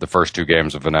the first two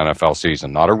games of an NFL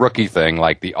season. Not a rookie thing,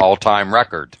 like the all-time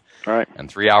record. Right. And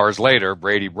 3 hours later,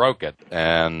 Brady broke it.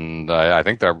 And I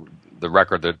think the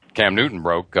record that Cam Newton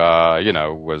broke,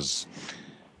 was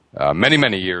many,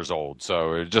 many years old.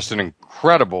 So just an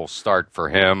incredible start for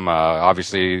him.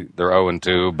 Obviously, they're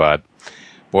 0-2, but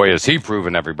boy, has he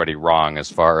proven everybody wrong as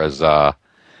far as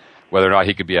whether or not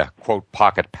he could be a, quote,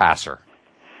 pocket passer.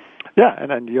 Yeah,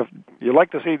 and then you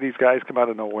like to see these guys come out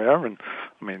of nowhere, and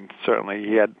I mean, certainly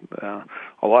he had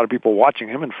a lot of people watching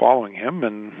him and following him,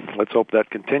 and let's hope that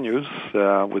continues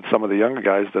with some of the younger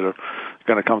guys that are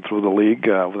going to come through the league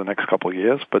over the next couple of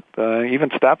years. But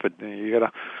even Stafford, you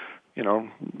got to,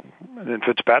 and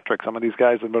Fitzpatrick, some of these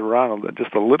guys have been around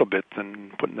just a little bit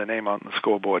and putting their name out on the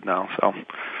scoreboard now, so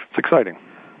it's exciting.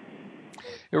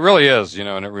 It really is,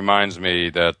 and it reminds me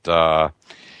that.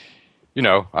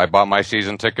 I bought my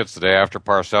season tickets the day after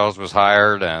Parcells was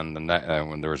hired, and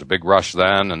when there was a big rush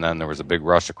then, and then there was a big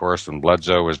rush, of course, when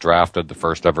Bledsoe was drafted, the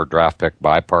first ever draft pick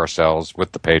by Parcells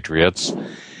with the Patriots.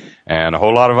 And a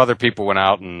whole lot of other people went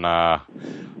out and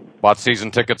bought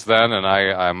season tickets then, and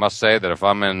I must say that if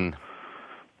I'm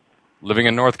living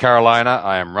in North Carolina,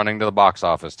 I am running to the box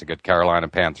office to get Carolina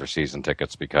Panther season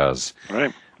tickets because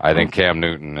I think Cam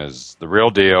Newton is the real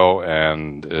deal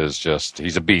and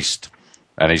he's a beast.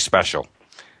 And he's special.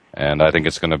 And I think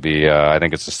it's going to be, I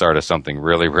think it's the start of something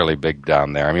really, really big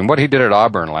down there. I mean, what he did at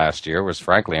Auburn last year was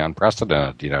frankly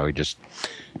unprecedented. He just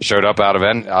showed up out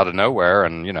of nowhere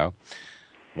and,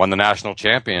 won the national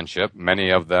championship,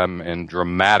 many of them in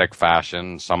dramatic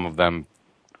fashion. Some of them,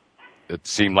 it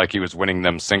seemed like he was winning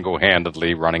them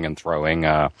single-handedly, running and throwing.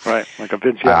 Right, like a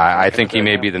Vince. I think he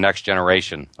may be the next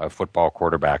generation of football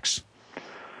quarterbacks.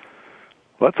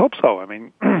 Let's hope so. I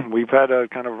mean, we've had a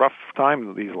kind of rough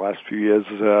time these last few years,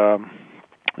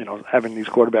 having these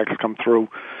quarterbacks come through.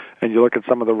 And you look at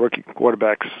some of the rookie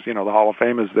quarterbacks, the Hall of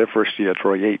Famers, their first year,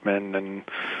 Troy Aikman and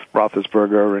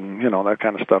Roethlisberger and, that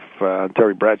kind of stuff,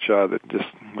 Terry Bradshaw, that just,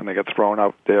 when they get thrown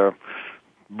out, they're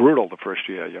brutal the first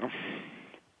year,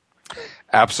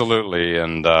 Absolutely.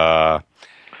 And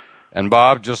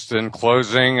Bob, just in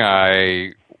closing,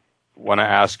 I want to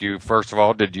ask you, first of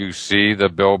all, did you see the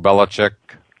Bill Belichick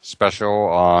special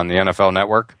on the NFL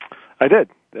Network? I did,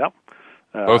 yeah.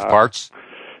 Both parts?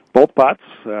 Both parts.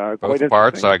 Both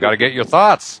parts. I got to get your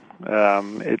thoughts.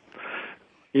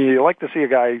 You like to see a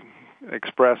guy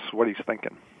express what he's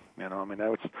thinking.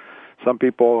 Some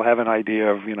people have an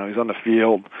idea of, he's on the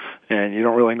field, and you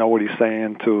don't really know what he's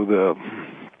saying to the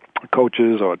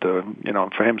coaches or to,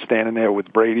 for him standing there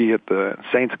with Brady at the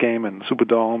Saints game and the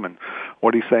Superdome and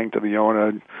what he's saying to the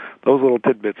owner. Those little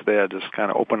tidbits there just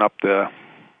kind of open up the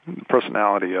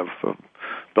personality of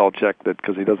Belichick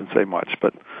because he doesn't say much.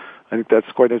 But I think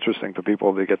that's quite interesting for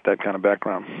people to get that kind of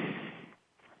background.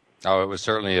 Oh, it was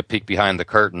certainly a peek behind the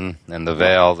curtain and the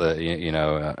veil,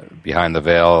 behind the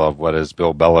veil of what is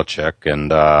Bill Belichick.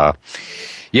 And,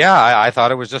 I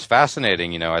thought it was just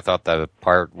fascinating. I thought that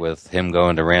part with him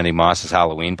going to Randy Moss's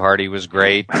Halloween party was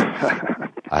great.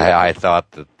 I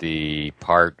thought that the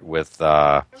part with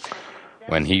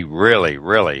when he really,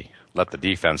 really let the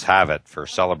defense have it for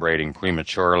celebrating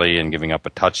prematurely and giving up a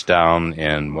touchdown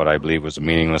in what I believe was a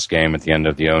meaningless game at the end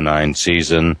of the 2009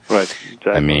 season. Right.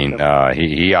 Exactly. I mean,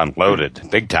 he unloaded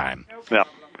big time. Yeah.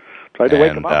 Tried to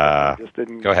wake him up. Just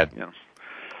didn't, go ahead. I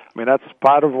mean, that's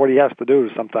part of what he has to do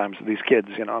sometimes to these kids.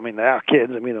 They are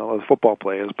kids. They're football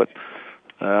players, but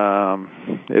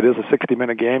it is a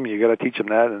 60-minute game. You got to teach them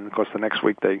that. And of course, the next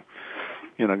week they,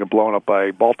 get blown up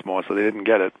by Baltimore, so they didn't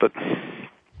get it. But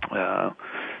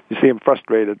you see them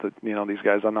frustrated that these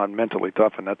guys are not mentally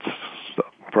tough, and that's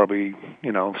probably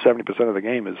 70% of the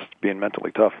game is being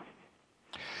mentally tough.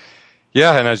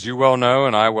 Yeah, and as you well know,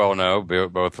 and I well know,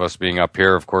 both of us being up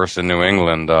here, of course, in New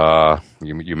England,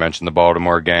 you mentioned the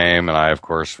Baltimore game, and I, of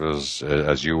course, was,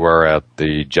 as you were, at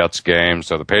the Jets game.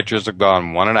 So the Patriots have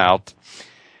gone 1-out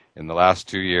in the last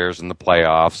 2 years in the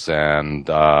playoffs, and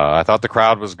I thought the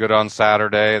crowd was good on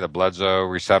Saturday. The Bledsoe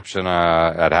reception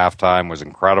at halftime was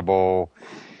incredible.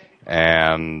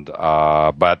 And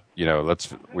but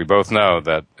we both know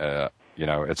that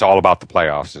it's all about the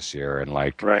playoffs this year, and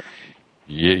right.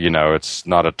 It's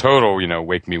not a total,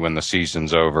 wake me when the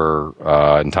season's over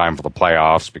in time for the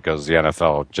playoffs, because the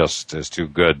NFL just is too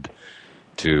good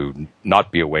to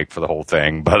not be awake for the whole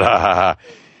thing. But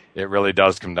it really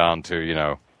does come down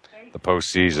to, the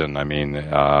postseason. I mean,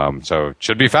 so it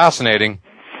should be fascinating.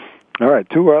 All right,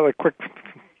 two other quick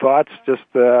thoughts, just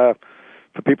for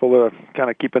people to kind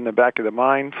of keep in the back of their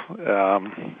mind.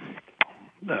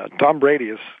 Tom Brady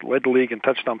has led the league in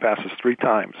touchdown passes 3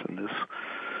 times, and there's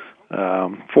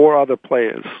 4 other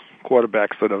players,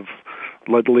 quarterbacks, that have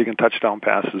led the league in touchdown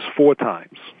passes 4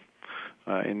 times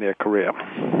in their career.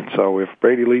 So if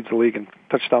Brady leads the league in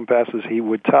touchdown passes, he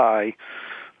would tie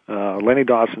Lenny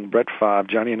Dawson, Brett Favre,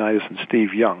 Johnny Unitas, and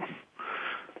Steve Young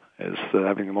as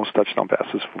having the most touchdown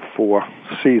passes for 4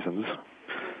 seasons.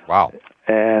 Wow.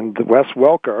 And Wes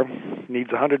Welker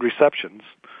needs 100 receptions.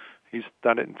 He's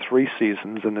done it in 3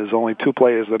 seasons, and there's only 2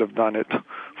 players that have done it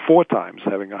 4 times,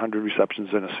 having 100 receptions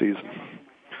in a season.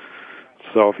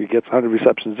 So if he gets 100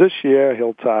 receptions this year,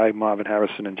 he'll tie Marvin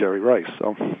Harrison and Jerry Rice.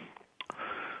 So,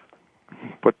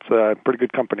 but pretty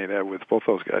good company there with both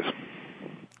those guys.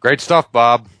 Great stuff,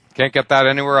 Bob. Can't get that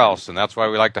anywhere else, and that's why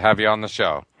we like to have you on the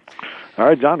show. All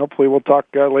right, John, hopefully we'll talk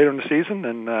later in the season,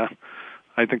 and I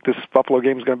think this Buffalo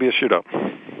game is going to be a shootout.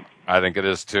 I think it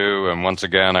is too, and once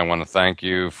again, I want to thank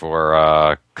you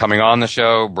for coming on the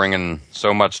show, bringing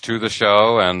so much to the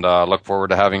show, and look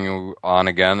forward to having you on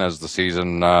again as the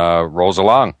season rolls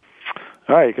along.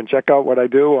 All right, you can check out what I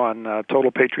do on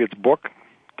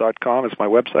TotalPatriotsBook.com. It's my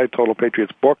website,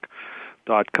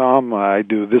 TotalPatriotsBook.com. I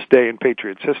do This Day in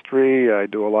Patriots History. I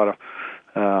do a lot of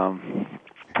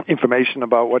information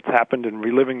about what's happened and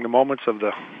reliving the moments of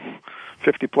the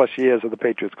 50-plus years of the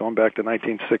Patriots, going back to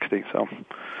 1960. So,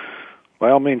 by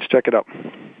all means, check it out.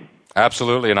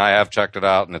 Absolutely, and I have checked it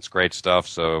out, and it's great stuff.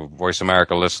 So, Voice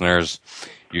America listeners,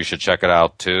 you should check it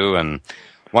out, too. And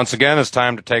once again, it's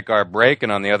time to take our break,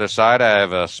 and on the other side, I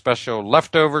have a special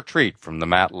leftover treat from the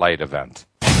Matt Light event.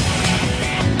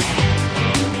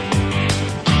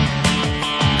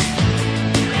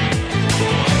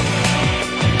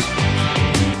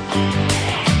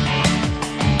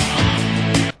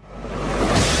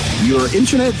 Your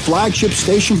internet flagship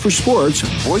station for sports,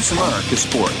 Voice America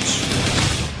Sports.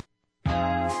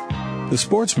 The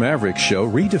Sports Mavericks Show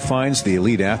redefines the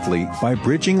elite athlete by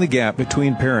bridging the gap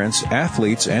between parents,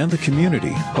 athletes, and the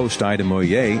community. Host Ida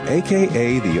Moyer,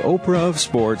 a.k.a. the Oprah of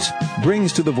Sports,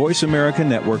 brings to the Voice America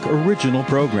Network original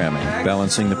programming,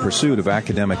 balancing the pursuit of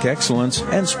academic excellence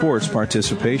and sports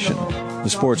participation. The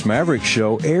Sports Mavericks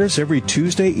Show airs every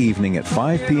Tuesday evening at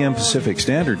 5 p.m. Pacific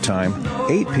Standard Time,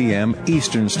 8 p.m.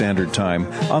 Eastern Standard Time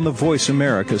on the Voice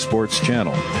America Sports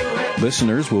Channel.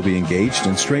 Listeners will be engaged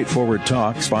in straightforward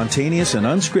talk, spontaneous and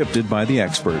unscripted by the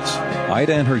experts.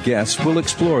 Ida and her guests will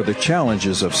explore the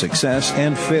challenges of success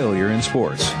and failure in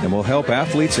sports and will help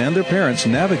athletes and their parents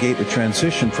navigate the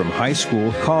transition from high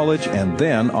school, college, and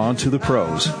then on to the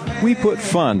pros. We put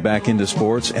fun back into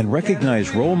sports and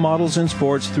recognize role models in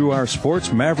sports through our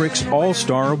Sports Mavericks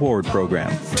All-Star Award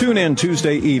program. Tune in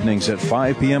Tuesday evenings at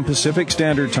 5 p.m. Pacific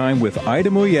Standard Time with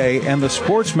Ida Moyer and the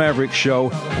Sports Mavericks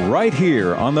Show right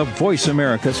here on the Voice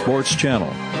America Sports Channel.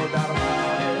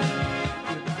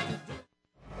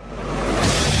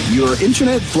 Your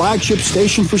internet flagship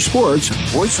station for sports,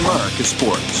 Voice America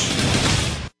Sports.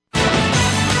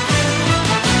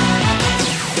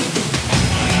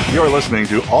 You're listening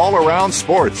to All Around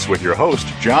Sports with your host,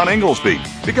 John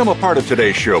Ingoldsby. Become a part of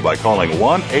today's show by calling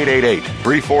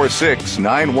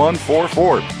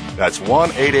 1-888-346-9144. That's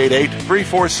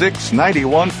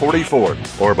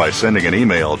 1-888-346-9144. Or by sending an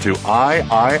email to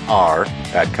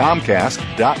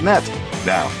iir@comcast.net.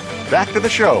 Now, back to the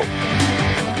show.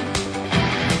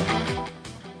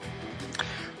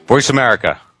 Voice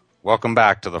America, welcome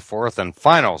back to the fourth and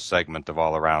final segment of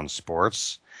All Around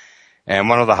Sports. And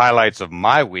one of the highlights of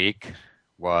my week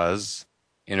was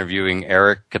interviewing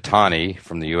Eric Catani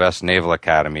from the U.S. Naval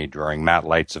Academy during Matt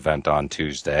Light's event on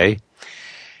Tuesday.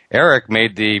 Eric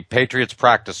made the Patriots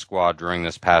practice squad during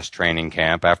this past training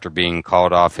camp after being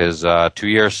called off his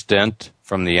 2-year stint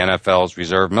from the NFL's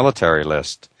reserve military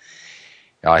list.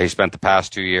 He spent the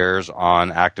past 2 years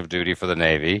on active duty for the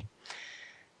Navy.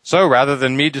 So rather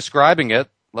than me describing it,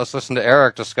 let's listen to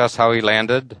Eric discuss how he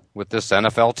landed with this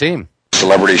NFL team.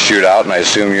 Celebrity Shootout, and I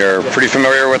assume you're pretty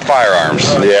familiar with firearms.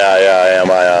 Yeah, I am.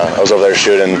 I was over there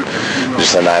shooting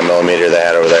just the 9mm they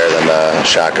had over there. Then the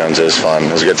shotguns. It was fun.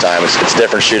 It was a good time. It's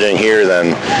different shooting here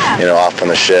than off on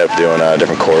the ship doing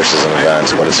different courses and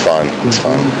events, but it's fun. It's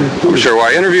fun. I'm sure. Well,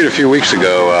 I interviewed a few weeks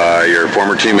ago your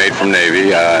former teammate from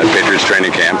Navy at Patriots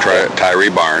training camp,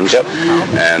 Tyree Barnes. Yep.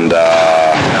 And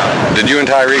did you and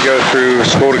Tyree go through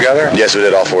school together? Yes, we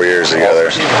did all 4 years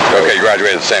together. Okay, you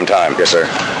graduated at the same time. Yes, sir.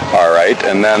 All right,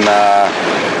 and then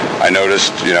I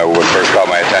noticed, what first caught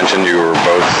my attention, you were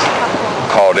both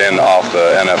called in off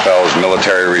the NFL's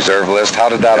military reserve list. How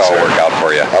did that all work out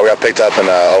for you? We got picked up in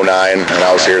 2009, and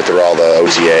I was here through all the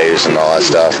OTAs and all that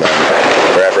stuff. And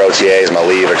after OTAs, my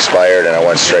leave expired, and I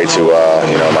went straight to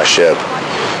my ship.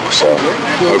 So.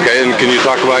 Okay, and can you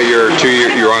talk about your 2 year?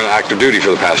 You were on active duty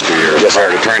for the past 2 years prior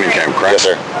to training camp, correct? Yes,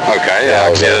 sir. Okay,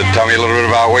 can you tell me a little bit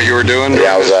about what you were doing during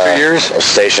those 2 years? I was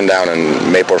stationed down in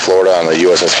Mayport, Florida on the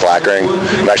USS Flackering.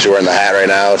 I'm actually wearing the hat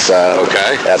right now. It's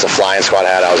okay. That's a flying squad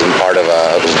hat. I was in charge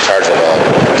of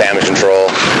damage control.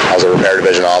 I was a repair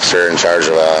division officer in charge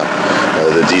of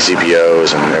the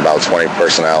DCPOs and about 20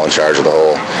 personnel in charge of the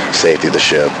whole safety of the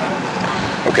ship.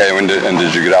 Okay, and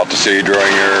did you get out to sea during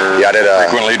your I did,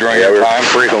 frequently during your time?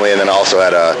 Frequently, and then also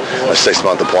had a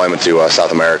 6-month deployment to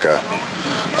South America.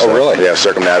 Oh, really? Yeah,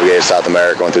 circumnavigated South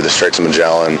America, went through the Straits of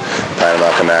Magellan,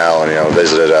 Panama Canal, and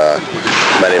visited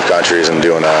many countries and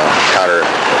doing counter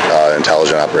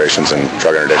intelligence operations and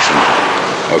drug interdiction.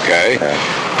 Okay.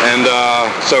 Yeah. And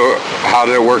so how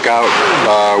did it work out?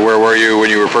 Where were you when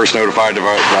you were first notified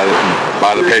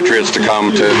by the Patriots to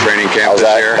come to training camp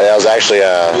this year? I was actually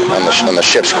on the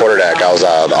ship's quarterdeck. I was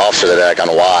the officer of the deck on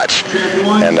watch.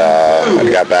 And I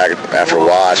got back after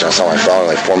watch, and I saw my phone,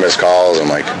 like 4 missed calls. I'm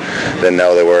like, didn't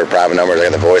know they were private numbers. I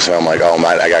got the voicemail. I'm like, oh,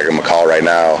 I got to give them a call right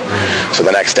now. So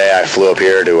the next day I flew up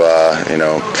here to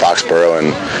Foxborough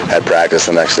and had practice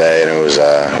the next day, and it was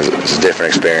a different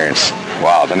experience.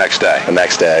 Wow, the next day? The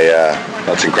next day, yeah.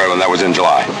 That's incredible, and that was in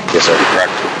July? Yes, sir. Correct.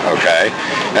 Okay.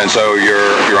 And so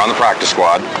you're on the practice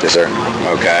squad? Yes, sir.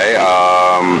 Okay.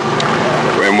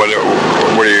 And what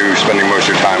are you spending most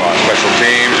of your time on? Special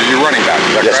teams? You're running back,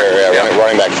 is that yes, correct? Sir, yeah.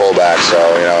 Running back, fullback. So,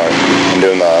 I'm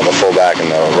doing the fullback and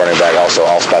the running back, also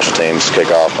all special teams,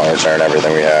 kickoff, punt return,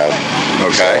 everything we have.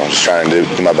 Okay. So I'm just trying to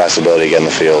do my best ability to get in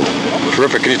the field.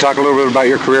 Terrific. Can you talk a little bit about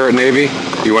your career at Navy?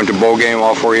 You went to bowl game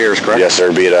all 4 years, correct? Yes,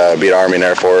 sir. Beat Army and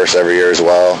Air Force every year as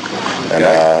well. And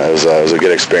it was a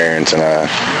good experience. And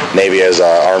Navy is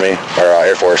Army or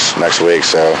Air Force next week,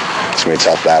 so it's going to be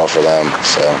a tough battle for them.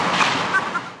 So.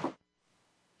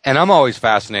 And I'm always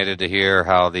fascinated to hear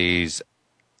how these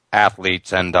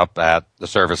athletes end up at the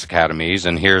service academies.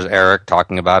 And here's Eric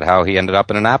talking about how he ended up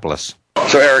in Annapolis.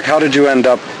 So, Eric, how did you end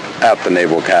up at the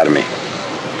Naval Academy?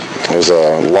 It was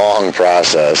a long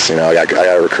process. I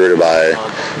got recruited by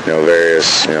various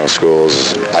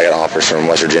schools. I got offers from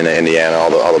West Virginia, Indiana,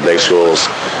 all the big schools.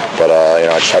 But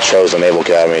I chose the Naval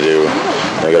Academy to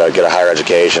get a higher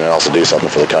education and also do something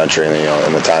for the country. And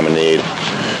in the time of need.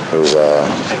 It was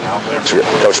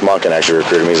Coach Monken actually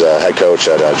recruited me. He's a head coach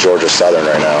at Georgia Southern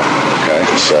right now. Okay.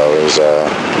 So it was a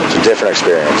different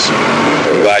experience.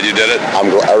 I'm glad you did it?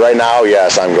 Right now,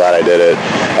 yes, I'm glad I did it.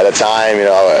 At the time,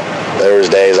 there was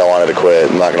days I wanted to quit.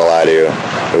 I'm not going to lie to you.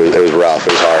 It was rough.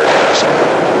 It was hard. So.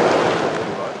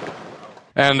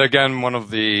 And again, one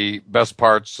of the best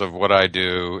parts of what I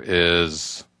do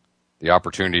is the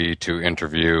opportunity to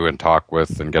interview and talk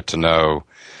with and get to know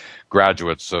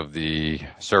graduates of the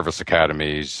service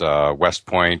academies, West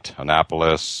Point,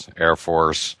 Annapolis, Air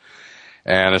Force.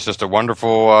 And it's just a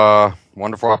wonderful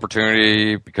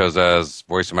opportunity because, as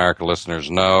Voice America listeners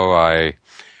know, I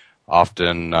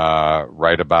often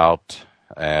write about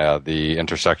the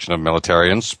intersection of military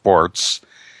and sports.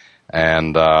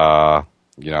 And,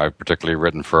 I've particularly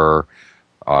written for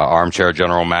Armchair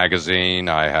General magazine.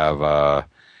 I have an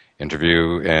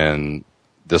interview in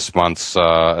this month's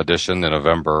edition, the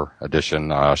November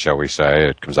edition, shall we say.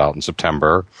 It comes out in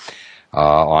September,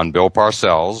 on Bill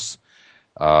Parcells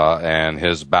and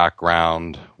his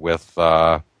background with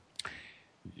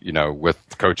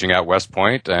coaching at West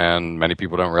Point. And many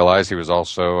people don't realize he was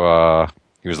also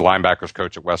he was the linebackers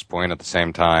coach at West Point at the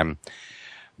same time.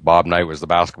 Bob Knight was the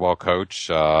basketball coach,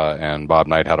 and Bob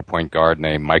Knight had a point guard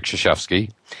named Mike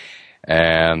Krzyzewski.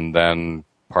 And then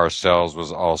Parcells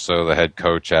was also the head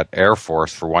coach at Air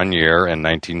Force for 1 year in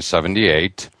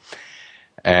 1978.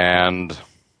 And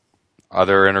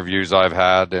other interviews I've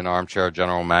had in Armchair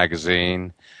General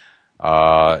magazine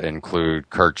include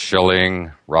Kurt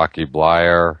Schilling, Rocky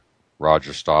Bleier,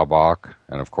 Roger Staubach,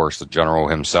 and of course the general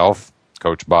himself,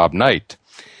 Coach Bob Knight.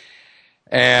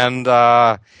 And,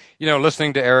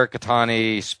 listening to Eric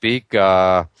Catani speak,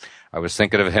 I was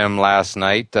thinking of him last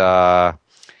night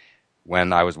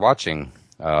when I was watching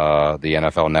the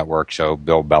NFL Network show,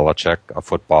 Bill Belichick, A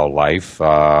Football Life.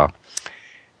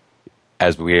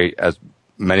 As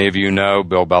many of you know,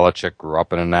 Bill Belichick grew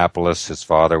up in Annapolis. His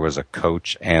father was a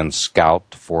coach and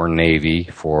scout for Navy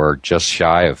for just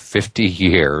shy of 50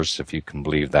 years, if you can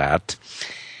believe that.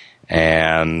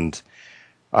 And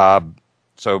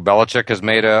so Belichick has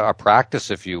made a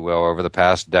practice, if you will, over the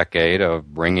past decade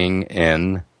of bringing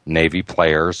in Navy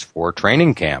players for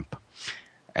training camp.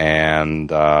 And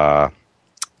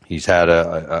he's had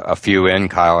a few in.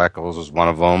 Kyle Eccles was one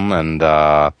of them. And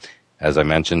as I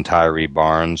mentioned, Tyree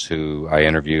Barnes, who I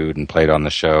interviewed and played on the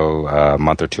show a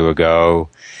month or two ago.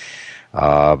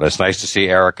 But it's nice to see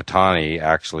Eric Catani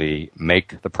actually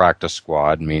make the practice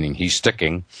squad, meaning he's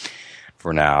sticking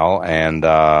for now.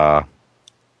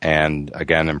 And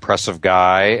again, impressive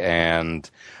guy. And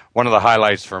one of the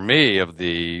highlights for me of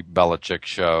the Belichick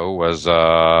show was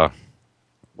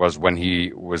when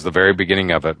he was the very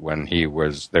beginning of it, when they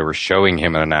were showing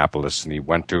him in Annapolis and he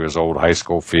went to his old high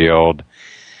school field.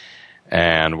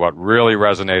 And what really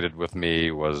resonated with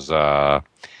me was the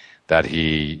that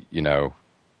he,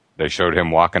 they showed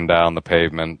him walking down the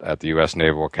pavement at the U.S.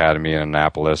 Naval Academy in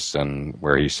Annapolis, and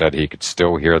where he said he could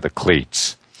still hear the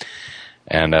cleats.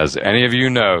 And as any of you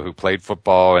know who played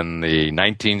football in the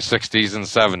 1960s and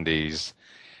 70s,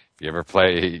 if you ever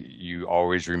play, you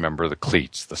always remember the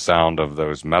cleats. The sound of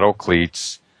those metal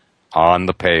cleats on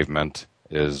the pavement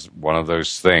is one of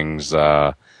those things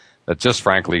that just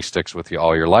frankly sticks with you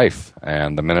all your life.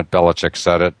 And the minute Belichick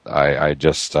said it, I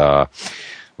just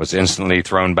was instantly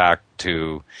thrown back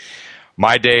to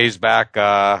my days back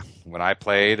when I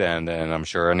played, and I'm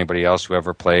sure anybody else who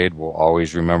ever played will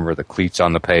always remember the cleats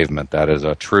on the pavement. That is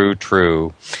a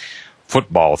true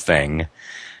football thing.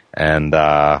 And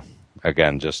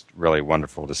again, just really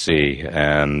wonderful to see.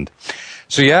 And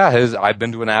so, I've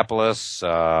been to Annapolis.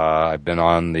 I've been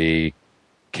on the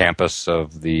campus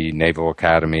of the Naval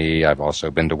Academy. I've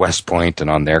also been to West Point and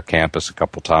on their campus a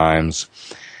couple times.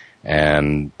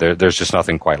 And there's just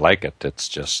nothing quite like it. It's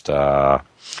just,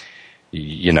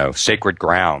 sacred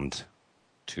ground,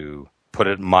 to put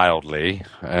it mildly.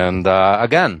 And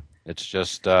again, it's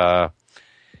just, one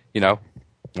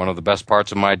of the best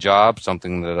parts of my job,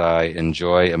 something that I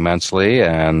enjoy immensely,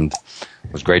 and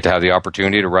it was great to have the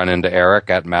opportunity to run into Eric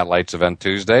at Matt Light's event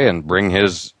Tuesday and bring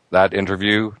that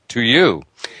interview to you.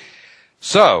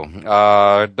 So,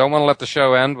 don't want to let the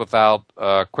show end without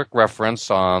a quick reference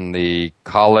on the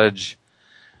college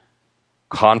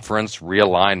conference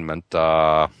realignment.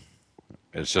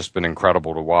 It's just been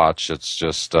incredible to watch. It's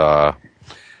just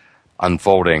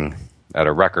unfolding at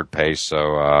a record pace.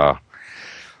 So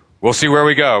we'll see where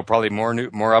we go. Probably more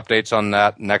updates on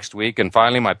that next week. And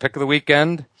finally, my pick of the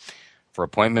weekend for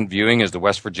appointment viewing is the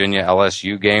West Virginia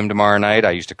LSU game tomorrow night.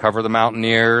 I used to cover the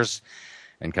Mountaineers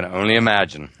and can only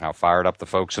imagine how fired up the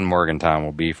folks in Morgantown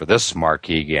will be for this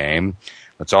marquee game.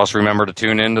 Let's also remember to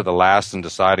tune in to the last and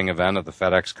deciding event of the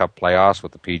FedEx Cup Playoffs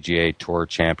with the PGA Tour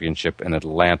Championship in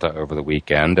Atlanta over the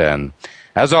weekend. And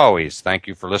as always, thank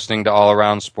you for listening to All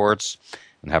Around Sports,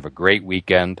 and have a great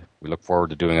weekend. We look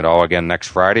forward to doing it all again next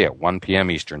Friday at 1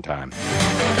 p.m. Eastern Time.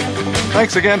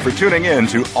 Thanks again for tuning in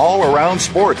to All Around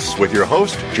Sports with your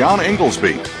host, John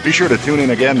Ingoldsby. Be sure to tune in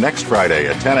again next Friday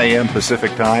at 10 a.m.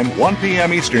 Pacific Time, 1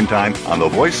 p.m. Eastern Time on the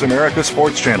Voice America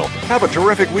Sports Channel. Have a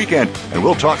terrific weekend, and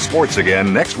we'll talk sports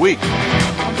again next week.